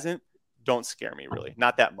he hasn't don't scare me, really.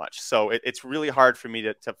 Not that much. So it's really hard for me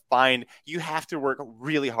to find. You have to work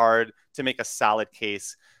really hard to make a solid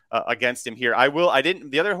case against him here.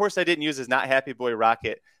 The other horse I didn't use is not Happy Boy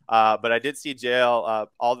Rocket, but I did see JL,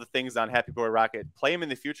 all the things on Happy Boy Rocket, play him in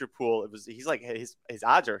the future pool. He's like, his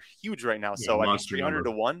odds are huge right now. So I think 300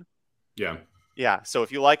 to 1. Yeah. Yeah. So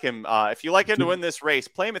if you like him to win this race,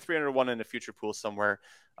 play him at 300 to 1 in a future pool somewhere.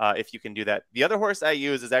 If you can do that. The other horse I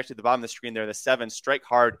use is actually the bottom of the screen there, the 7 Strike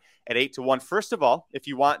Hard at 8 to 1. First of all, if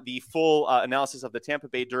you want the full analysis of the Tampa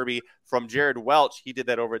Bay Derby from Jared Welch, he did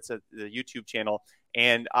that over at the YouTube channel.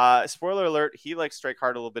 And spoiler alert, he likes Strike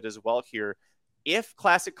Hard a little bit as well here. if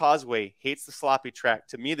Classic Causeway hates the sloppy track,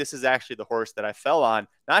 to me, this is actually the horse that I fell on.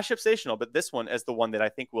 Not Shipsational, but this one as the one that I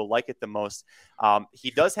think will like it the most.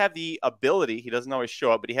 He does have the ability. He doesn't always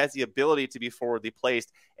show up, but he has the ability to be forwardly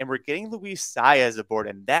placed. And we're getting Luis Saez aboard,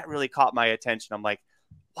 and that really caught my attention. I'm like,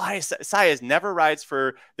 why is Saez never rides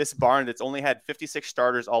for this barn that's only had 56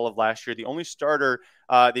 starters all of last year? The only starter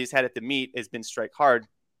that he's had at the meet has been Strike Hard.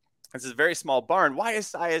 This is a very small barn. Why is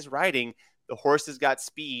Saez riding? The horse has got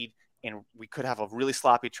speed, and we could have a really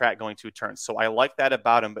sloppy track going to turns. So I like that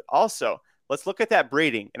about him. But also, let's look at that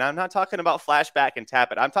braiding. And I'm not talking about Flashback and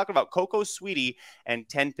Tap It. I'm talking about Coco Sweetie and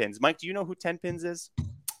 10 Pins. Mike, do you know who 10 Pins is?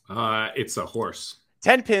 It's a horse.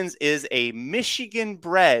 10 Pins is a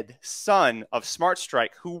Michigan-bred son of Smart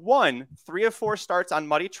Strike who won 3 of 4 starts on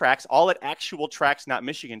muddy tracks, all at actual tracks, not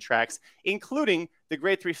Michigan tracks, including the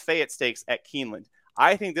Grade 3 Fayette Stakes at Keeneland.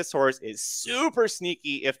 I think this horse is super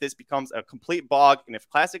sneaky if this becomes a complete bog, and if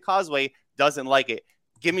Classic Causeway doesn't like it.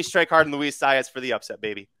 Give me Strike Hard and Luis Saez for the upset,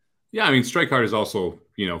 baby. Yeah, I mean, Strike Hard has also,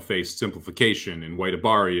 faced Simplification and White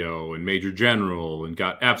Abario and Major General and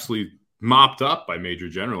got absolutely mopped up by Major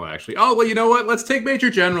General, actually. Oh, well, you know what? Let's take Major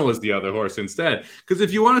General as the other horse instead. Because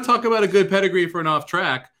if you want to talk about a good pedigree for an off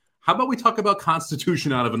track, how about we talk about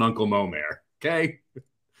Constitution out of an Uncle Mo mare? Okay?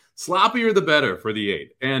 Sloppier the better for the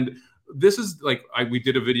 8. And this is we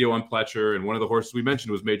did a video on Pletcher, and one of the horses we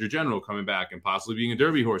mentioned was Major General coming back and possibly being a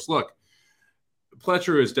Derby horse. Look,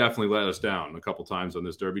 Pletcher has definitely let us down a couple times on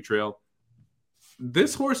this Derby trail.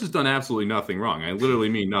 This horse has done absolutely nothing wrong. I literally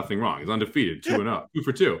mean nothing wrong. He's undefeated, 2-0, 2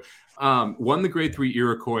 for 2. Won the Grade 3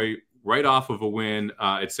 Iroquois right off of a win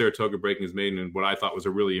at Saratoga, breaking his maiden, and what I thought was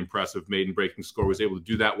a really impressive maiden breaking score. Was able to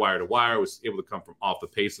do that wire to wire. Was able to come from off the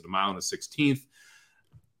pace at a mile and a 16th.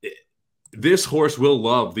 This horse will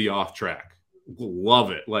love the off track. Will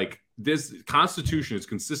love it. This Constitution has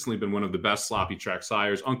consistently been one of the best sloppy track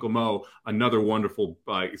sires. Uncle Mo, another wonderful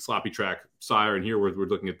sloppy track sire. And here we're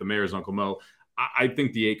looking at the mare's Uncle Mo. I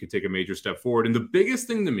think the 8 could take a major step forward. And the biggest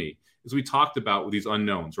thing to me is we talked about with these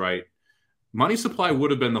unknowns, right? Money Supply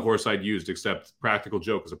would have been the horse I'd used, except Practical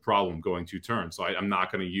Joke is a problem going 2 turns. So I'm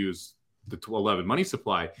not going to use the 11 Money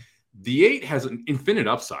Supply. The 8 has an infinite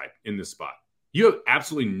upside in this spot. You have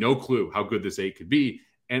absolutely no clue how good this 8 could be.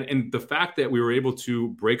 And the fact that we were able to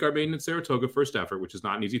break our maiden at Saratoga first effort, which is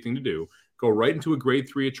not an easy thing to do, go right into a Grade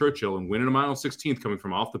 3 at Churchill and win in a mile 16th coming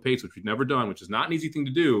from off the pace, which we've never done, which is not an easy thing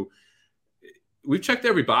to do. We've checked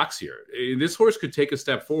every box here. This horse could take a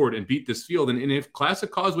step forward and beat this field. And if Classic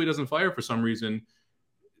Causeway doesn't fire for some reason,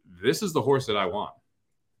 this is the horse that I want.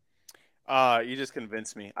 You just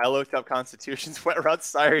convinced me. I looked up Constitution's wet route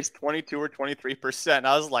sires 22 or 23%.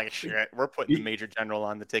 I was like, shit, we're putting the Major General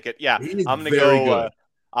on the ticket. Yeah, I'm gonna go.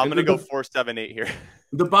 I'm gonna go 4-7-8 here.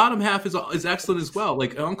 The bottom half is excellent as well.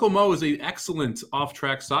 Uncle Mo is an excellent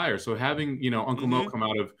off-track sire. So having Uncle Mo come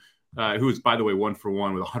out of who is, by the way, 1 for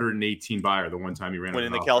 1 with 118 buyer the one time he ran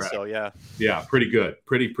winning the Kelso, yeah, pretty good,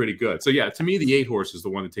 pretty good. So yeah, to me the 8 horse is the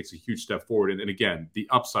one that takes a huge step forward, and again the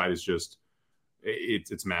upside is just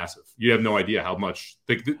it's massive. You have no idea how much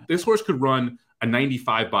this horse could run a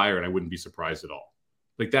 95 buyer, and I wouldn't be surprised at all.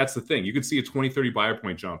 That's the thing. You could see a 20-30 buyer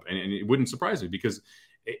point jump, and it wouldn't surprise me because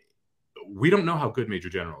we don't know how good Major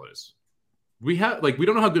General is. We don't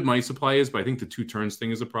know how good Money Supply is, but I think the 2 turns thing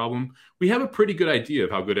is a problem. We have a pretty good idea of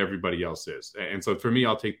how good everybody else is. And so for me,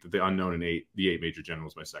 I'll take the unknown and the 8 Major General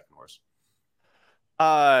is my second horse.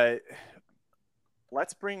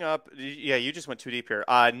 Let's bring up, you just went too deep here.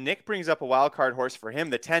 Nick brings up a wild card horse for him,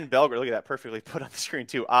 the 10 Belgrade. Look at that, perfectly put on the screen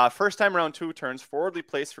too. First time around 2 turns, forwardly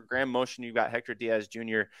placed for Graham Motion. You've got Hector Diaz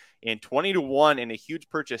Jr. in 20-1 in a huge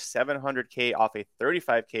purchase, $700K off a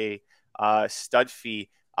 $35K stud fee.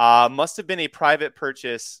 Must have been a private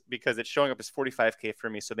purchase because it's showing up as $45K for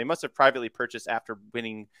me. So they must have privately purchased after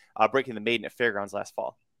winning, breaking the maiden at Fairgrounds last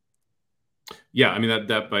fall. Yeah, I mean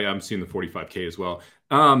that I'm seeing the $45K as well.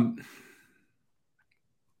 I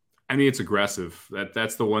mean, it's aggressive.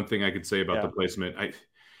 That's the one thing I could say about the placement.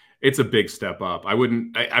 It's a big step up. I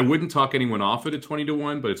wouldn't talk anyone off it at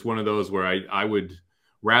 20-1, but it's one of those where I would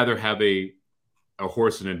rather have a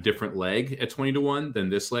horse in a different leg at 20-1 than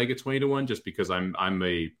this leg at 20-1, just because I'm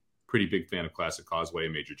a pretty big fan of Classic Causeway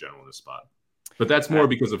and Major General in this spot. But that's more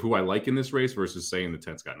because of who I like in this race versus saying the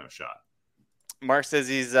 10's got no shot. Mark says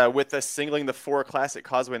he's with us singling the 4 Classic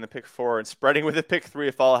Causeway in the pick 4 and spreading with the pick 3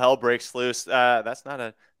 if all hell breaks loose. That's not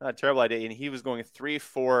a terrible idea. And he was going 3,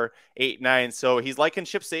 4, 8, 9. So he's liking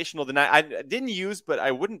Shipsational the 9. I didn't use, but I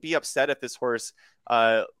wouldn't be upset if this horse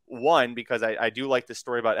won because I do like the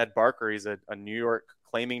story about Ed Barker. He's a New York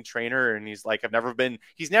claiming trainer, and he's like,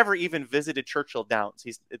 he's never even visited Churchill Downs.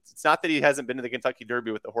 It's not that he hasn't been to the Kentucky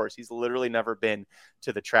Derby with the horse. He's literally never been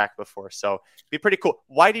to the track before. So it'd be pretty cool.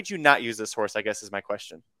 Why did you not use this horse, I guess, is my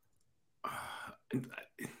question.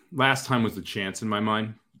 Last time was the chance in my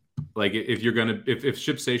mind. Like if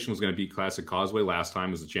Ship Station was going to beat Classic Causeway, last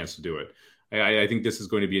time was the chance to do it. I think this is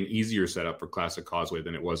going to be an easier setup for Classic Causeway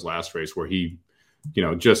than it was last race, where he,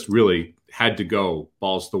 just really had to go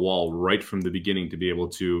balls to the wall right from the beginning to be able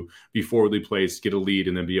to be forwardly placed, get a lead,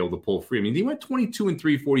 and then be able to pull free. I mean, he went 22-3,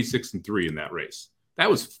 46-3 in that race. That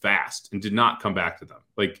was fast and did not come back to them.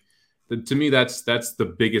 Like, to me, that's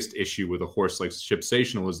the biggest issue with a horse like Ship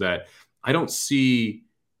Station, is that I don't see.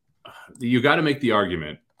 You got to make the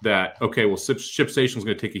argument that, okay, well, Ship Station is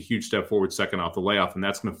going to take a huge step forward second off the layoff, and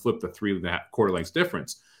that's going to flip the 3.25 lengths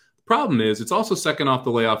difference. The problem is it's also second off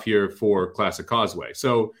the layoff here for Classic Causeway.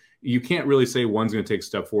 So you can't really say one's going to take a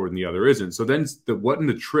step forward and the other isn't. So then what in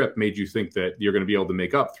the trip made you think that you're going to be able to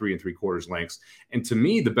make up 3.75 lengths? And to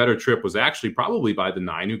me, the better trip was actually probably by the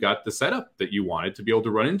 9, who got the setup that you wanted to be able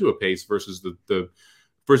to run into a pace versus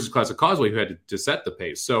versus Classic Causeway, who had to set the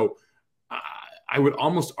pace. So I would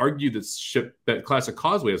almost argue that Classic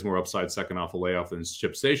Causeway has more upside second off a layoff than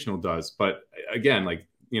Ship Stational does. But again,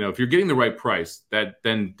 if you're getting the right price, then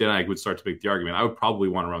I would start to make the argument. I would probably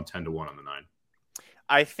want around 10-1 on the 9.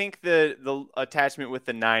 I think the attachment with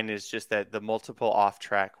the 9 is just that the multiple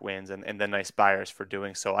off-track wins and the nice buyers for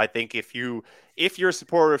doing so. I think if you're a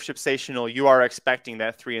supporter of Ship Stational, you are expecting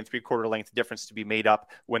that 3.75 length difference to be made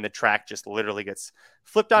up when the track just literally gets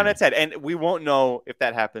flipped on its head. And we won't know if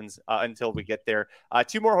that happens until we get there.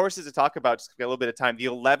 2 more horses to talk about, just a little bit of time. The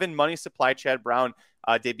 11 Money Supply, Chad Brown,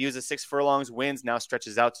 debuts at 6 furlongs, wins, now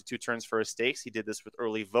stretches out to 2 turns for a stakes. He did this with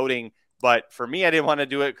early voting, but for me, I didn't want to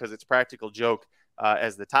do it because it's Practical Joke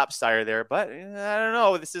as the top sire there. But I don't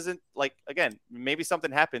know. This isn't again, maybe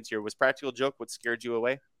something happens here. Was Practical Joke what scared you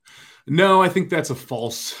away? No, I think that's a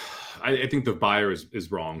false. I think the buyer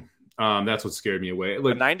is wrong. That's what scared me away.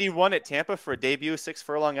 Look, 91 at Tampa for a debut 6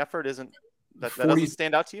 furlong effort isn't that doesn't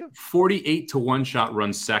stand out to you? 48 to 1 shot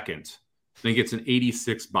runs second, then gets an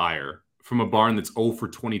 86 buyer from a barn that's 0 for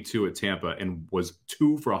 22 at Tampa and was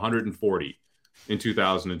 2 for 140 in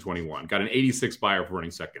 2021. Got an 86 buyer for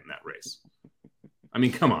running second in that race. I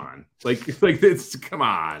mean, come on, like this, come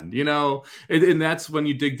on, and that's when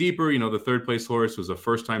you dig deeper. The third place horse was a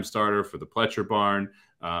first time starter for the Pletcher barn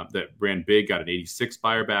that ran big, got an 86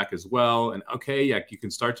 buyer back as well. And okay, yeah, you can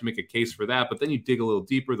start to make a case for that, but then you dig a little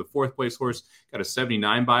deeper. The fourth place horse got a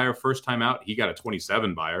 79 buyer first time out. He got a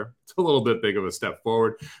 27 buyer. It's a little bit big of a step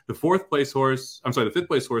forward. The fifth place horse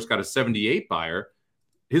got a 78 buyer.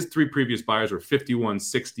 His 3 previous buyers were 51,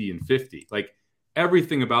 60, and 50. Like,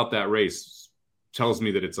 everything about that race tells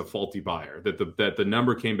me that it's a faulty buyer, that the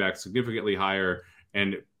number came back significantly higher.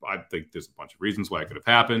 And I think there's a bunch of reasons why it could have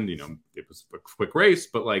happened. It was a quick race,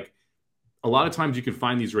 but a lot of times you can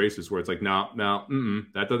find these races where it's like, no,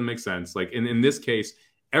 that doesn't make sense. Like in this case,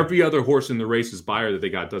 every other horse in the race's buyer that they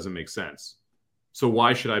got doesn't make sense. So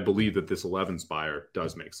why should I believe that this 11's buyer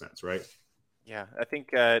does make sense, right? Yeah, I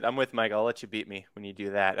think I'm with Mike. I'll let you beat me when you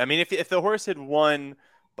do that. I mean, if the horse had won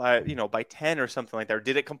by 10 or something like that, or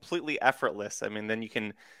did it completely effortless, I mean, then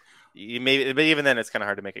maybe, but even then it's kind of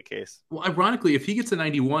hard to make a case. Well, ironically, if he gets a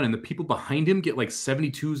 91 and the people behind him get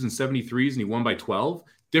 72s and 73s and he won by 12,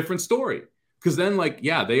 different story. Because then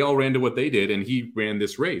they all ran to what they did and he ran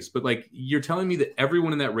this race. But you're telling me that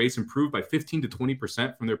everyone in that race improved by 15 to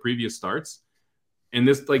 20% from their previous starts? And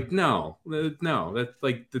this, no, that's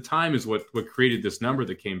the time is what created this number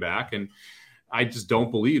that came back. And I just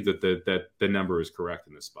don't believe that the number is correct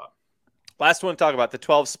in this spot. Last one to talk about, the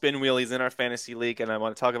 12 spin wheel. He's in our fantasy league, and I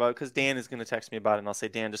want to talk about it because Dan is going to text me about it, and I'll say,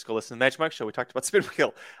 Dan, just go listen to the Match Mike show. We talked about spin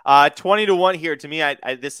wheel. 20 to 1 here. To me,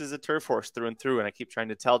 this is a turf horse through and through, and I keep trying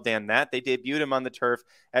to tell Dan that. They debuted him on the turf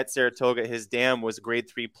at Saratoga. His dam was grade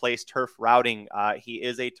 3 place turf routing. He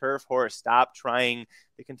is a turf horse. Stop trying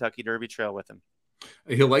the Kentucky Derby Trail with him.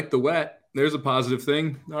 He'll like the wet. There's a positive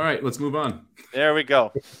thing. All right, let's move on. There we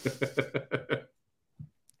go.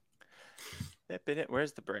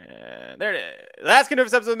 Where's the brand? There it is. That's going to do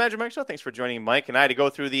this episode of the Magic Mike Show. Thanks for joining Mike and I to go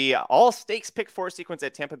through the all stakes pick 4 sequence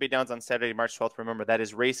at Tampa Bay Downs on Saturday, March 12th. Remember, that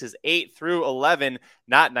is races 8 through 11,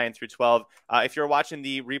 not 9 through 12. If you're watching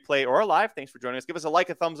the replay or live, thanks for joining us. Give us a like,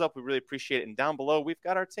 a thumbs up. We really appreciate it. And down below, we've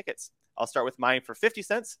got our tickets. I'll start with mine for 50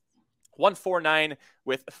 cents. 149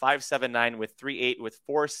 with 579 with 38 with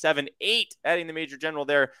 478, adding the Major General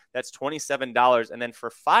there. That's $27. And then for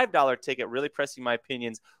 $5 ticket, really pressing my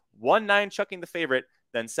opinions, 1-9 chucking the favorite,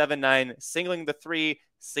 then 7-9 singling the 3,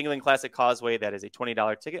 singling Classic Causeway. That is a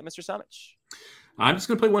 $20 ticket, Mr. Samich. I'm just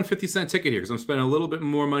going to play 150-cent ticket here because I'm spending a little bit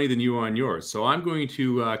more money than you are on yours. So I'm going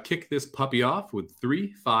to kick this puppy off with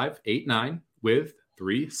 3, 5, 8, 9, with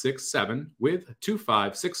 3, 6, 7, with 2,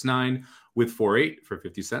 5, 6, 9, with 4, 8 for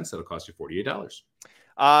 50 cents. That'll cost you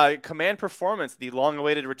 $48. Command Performance, the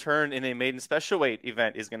long-awaited return in a maiden special weight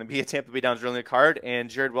event, is going to be a Tampa Bay Downs drilling card, and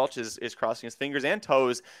Jared Welch is crossing his fingers and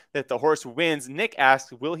toes that the horse wins. Nick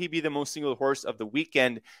asks, will he be the most single horse of the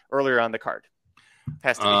weekend earlier on the card?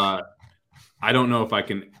 Has to be. I don't know if I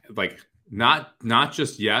can, not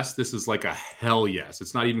just yes, this is like a hell yes.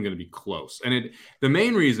 It's not even going to be close. And the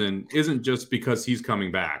main reason isn't just because he's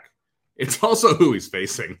coming back. It's also who he's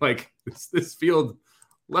facing. This field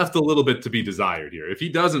left a little bit to be desired here. If he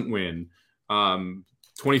doesn't win,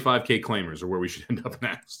 25K claimers are where we should end up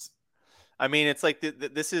next. I mean, it's like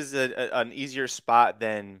this is an easier spot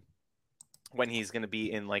than when he's going to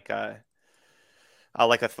be in one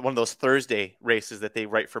of those Thursday races that they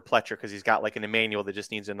write for Pletcher because he's got an Emmanuel that just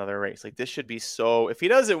needs another race. This should be so. If he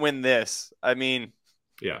doesn't win this, I mean,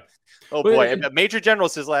 yeah. Oh boy, Major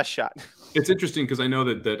General's his last shot. It's interesting because I know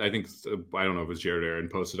that I think I don't know if it was Jared Aaron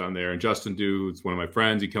posted on there, and Justin Dew, it's one of my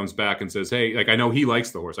friends. He comes back and says, "Hey, I know he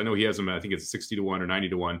likes the horse. I know he has him. I think it's 60-1 or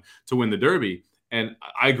 90-1 to win the Derby." And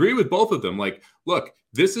I agree with both of them. Look,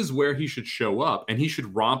 this is where he should show up, and he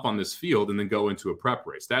should romp on this field and then go into a prep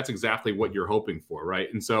race. That's exactly what you're hoping for,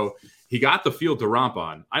 right? And so he got the field to romp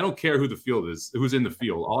on. I don't care who the field is, who's in the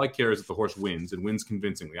field. All I care is that the horse wins and wins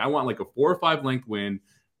convincingly. I want a 4 or 5 length win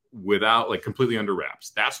without completely under wraps.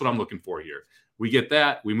 That's what I'm looking for here. We get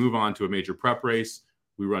that. We move on to a major prep race.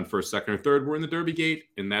 We run first, second, or third. We're in the Derby gate,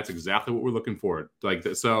 and that's exactly what we're looking for.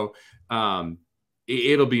 So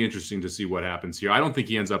it'll be interesting to see what happens here. I don't think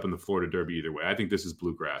he ends up in the Florida Derby either way. I think this is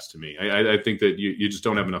bluegrass to me. I think that you just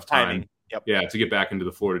don't have enough time to get back into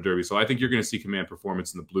the Florida Derby. So I think you're going to see Command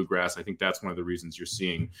Performance in the bluegrass. I think that's one of the reasons you're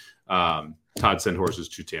seeing Todd send horses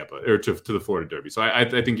to Tampa or to the Florida Derby. So I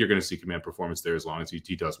think you're going to see Command Performance there as long as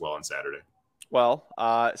he does well on Saturday. Well,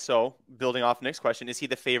 so building off Nick's question, is he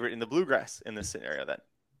the favorite in the bluegrass in this scenario then?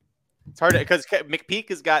 It's hard because McPeak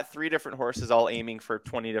has got 3 different horses all aiming for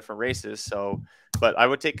 20 different races. So, but I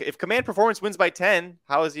would take if Command Performance wins by 10.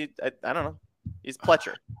 How is he? I don't know. He's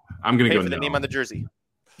Pletcher. I'm going to go for no. the name on the jersey.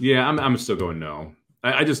 Yeah, I'm still going no.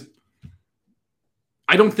 I don't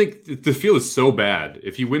think the field is so bad.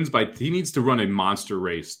 If he wins he needs to run a monster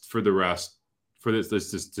race for the rest. For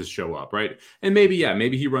this to show up, right? And maybe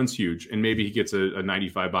he runs huge and maybe he gets a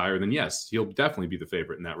 95 buyer, then yes, he'll definitely be the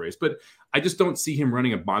favorite in that race. But I just don't see him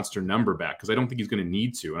running a monster number back because I don't think he's going to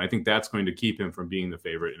need to. And I think that's going to keep him from being the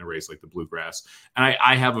favorite in a race like the Bluegrass. And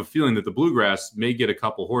I have a feeling that the Bluegrass may get a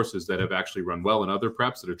couple horses that have actually run well in other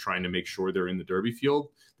preps that are trying to make sure they're in the Derby field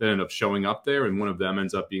that end up showing up there. And one of them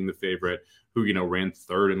ends up being the favorite who, ran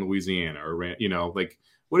third in Louisiana or ran,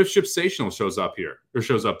 what if Shipsational shows up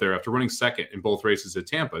there after running second in both races at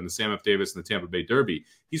Tampa in the Sam F. Davis and the Tampa Bay Derby?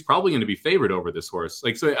 He's probably going to be favored over this horse.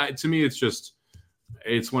 To me, it's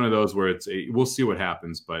one of those where we'll see what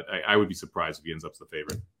happens, but I would be surprised if he ends up as the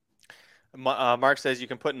favorite. Mark says you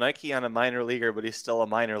can put Nike on a minor leaguer, but he's still a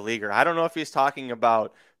minor leaguer. I don't know if he's talking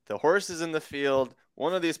about the horses in the field,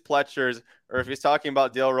 one of these Pletchers, or if he's talking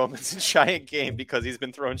about Dale Romans and Giant Game because he's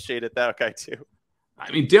been throwing shade at that guy too. I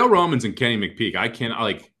mean, Dale Romans and Kenny McPeak,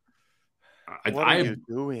 what are you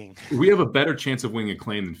doing? We have a better chance of winning a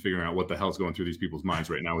claim than figuring out what the hell's going through these people's minds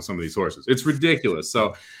right now with some of these horses. It's ridiculous.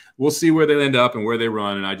 So we'll see where they end up and where they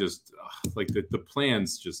run. And I just the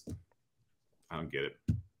plans I don't get it.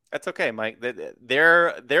 That's okay, Mike.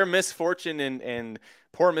 Their misfortune and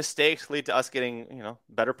poor mistakes lead to us getting,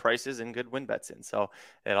 better prices and good win bets in. So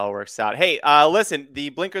it all works out. Hey, listen, the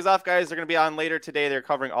Blinkers Off guys are going to be on later today. They're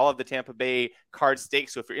covering all of the Tampa Bay card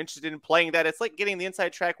stakes. So if you're interested in playing that, it's like getting the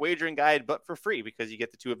Inside Track wagering guide, but for free because you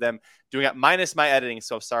get the 2 of them doing it minus my editing.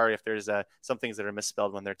 So sorry if there's some things that are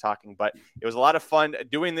misspelled when they're talking, but it was a lot of fun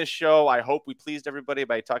doing this show. I hope we pleased everybody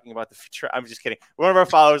by talking about the future. I'm just kidding. One of our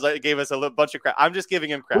followers gave us a bunch of crap. I'm just giving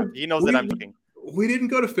him crap. He knows that I'm joking. We didn't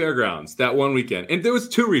go to Fairgrounds that one weekend. And there was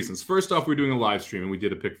 2 reasons. First off, we're doing a live stream and we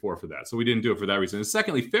did a pick 4 for that. So we didn't do it for that reason. And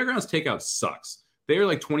secondly, Fairgrounds takeout sucks. They are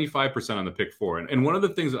 25% on the pick 4. And one of the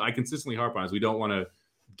things that I consistently harp on is we don't want to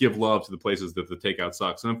give love to the places that the takeout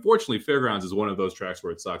sucks. And unfortunately, Fairgrounds is one of those tracks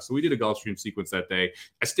where it sucks. So we did a Gulfstream sequence that day.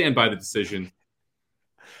 I stand by the decision.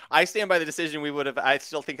 I stand by the decision. I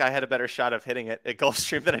still think I had a better shot of hitting it at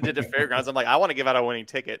Gulfstream than I did at Fairgrounds. I'm I want to give out a winning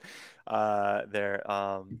ticket there.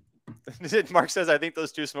 Mark says, I think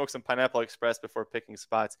those 2 smoked some Pineapple Express before picking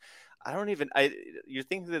spots. You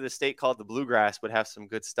think that the state called the Bluegrass would have some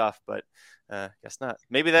good stuff, but guess not.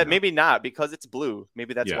 Maybe not because it's blue.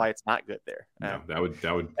 Maybe that's why it's not good there. No, that would,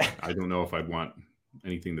 I don't know if I'd want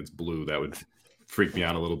anything that's blue, that would freak me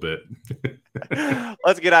out a little bit.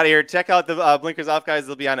 Let's get out of here. Check out the Blinkers Off, guys.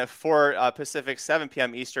 They'll be on at 4 Pacific, 7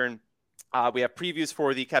 p.m. Eastern. We have previews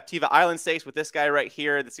for the Captiva Island Stakes with this guy right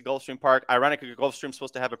here. That's a Gulfstream Park. Ironically, Gulfstream's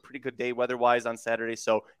supposed to have a pretty good day weather-wise on Saturday.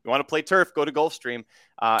 So you want to play turf, go to Gulfstream.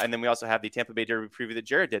 And then we also have the Tampa Bay Derby preview that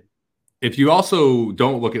Jared did. If you also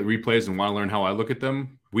don't look at replays and want to learn how I look at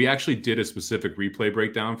them, we actually did a specific replay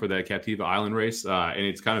breakdown for that Captiva Island race. And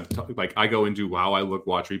it's kind of like I go into how I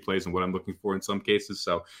watch replays and what I'm looking for in some cases.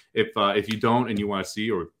 So if you don't and you want to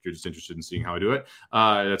see, or you're just interested in seeing how I do it,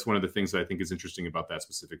 that's one of the things that I think is interesting about that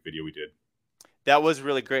specific video we did. That was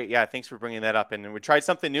really great. Yeah, thanks for bringing that up. And we tried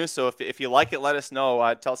something new. So if you like it, let us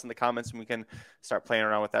know. Tell us in the comments and we can start playing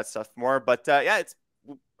around with that stuff more. But yeah,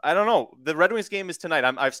 I don't know. The Red Wings game is tonight.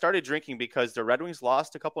 I've started drinking because the Red Wings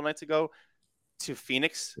lost a couple nights ago to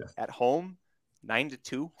Phoenix at home,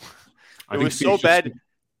 9-2. It was so bad.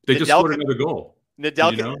 They just scored another goal.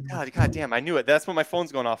 Nedeljkovic, God damn, I knew it. That's what my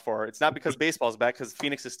phone's going off for. It's not because baseball's back, because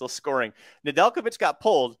Phoenix is still scoring. Nedeljkovic got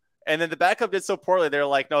pulled, and then the backup did so poorly. They're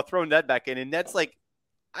like, no, throw Ned back in. And Ned's like,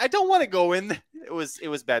 I don't want to go in. It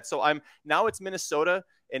was bad. So now it's Minnesota,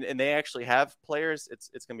 and they actually have players. It's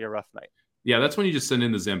going to be a rough night. Yeah, that's when you just send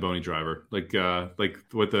in the Zamboni driver, like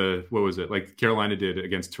what was it? Like Carolina did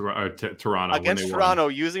against Toronto. Against Toronto,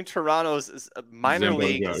 using Toronto's minor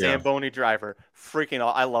league Zamboni driver. Freaking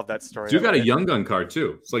I love that story. Dude got a Young Gun card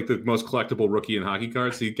too. It's like the most collectible rookie in hockey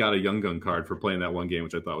cards. So he got a Young Gun card for playing that one game,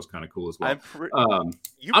 which I thought was kind of cool as well. I'm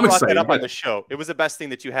brought excited. That up on the show. It was the best thing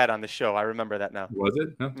that you had on the show. I remember that now. Was it?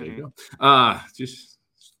 Oh, there you go.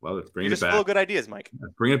 Well, let's bring it back. Full of good ideas, Mike.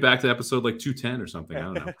 Bring it back to episode like 210 or something. I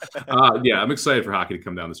don't know. Yeah, I'm excited for hockey to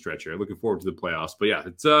come down the stretch here. Looking forward to the playoffs. But yeah,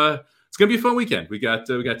 it's gonna be a fun weekend. We got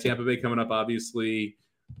Tampa Bay coming up. Obviously, it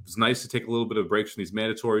was nice to take a little bit of breaks from these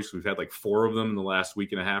mandatories. We've had like 4 of them in the last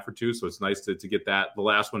week and a half or two, so it's nice to get the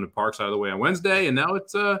last one in Parks out of the way on Wednesday. And now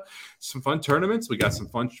it's some fun tournaments. We got some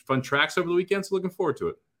fun tracks over the weekend. So looking forward to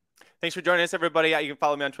it. Thanks for joining us, everybody. You can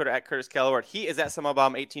follow me on Twitter at Curtis Calloward. He is at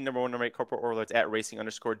Summerbomb 18, number 1, number 8, corporate overlords at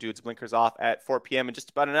racing_dudes. Blinkers off at 4 p.m. in just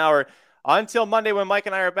about an hour. Until Monday when Mike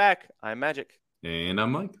and I are back, I'm Magic. And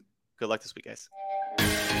I'm Mike. Good luck this week, guys.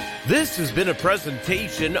 This has been a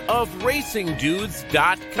presentation of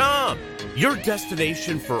RacingDudes.com, your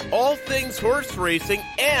destination for all things horse racing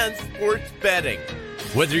and sports betting.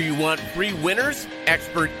 Whether you want free winners,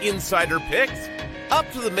 expert insider picks,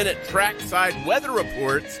 up-to-the-minute trackside weather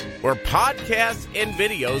reports, or podcasts and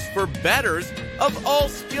videos for bettors of all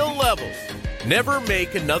skill levels. Never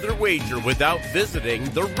make another wager without visiting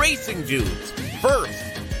the Racing Dudes. First,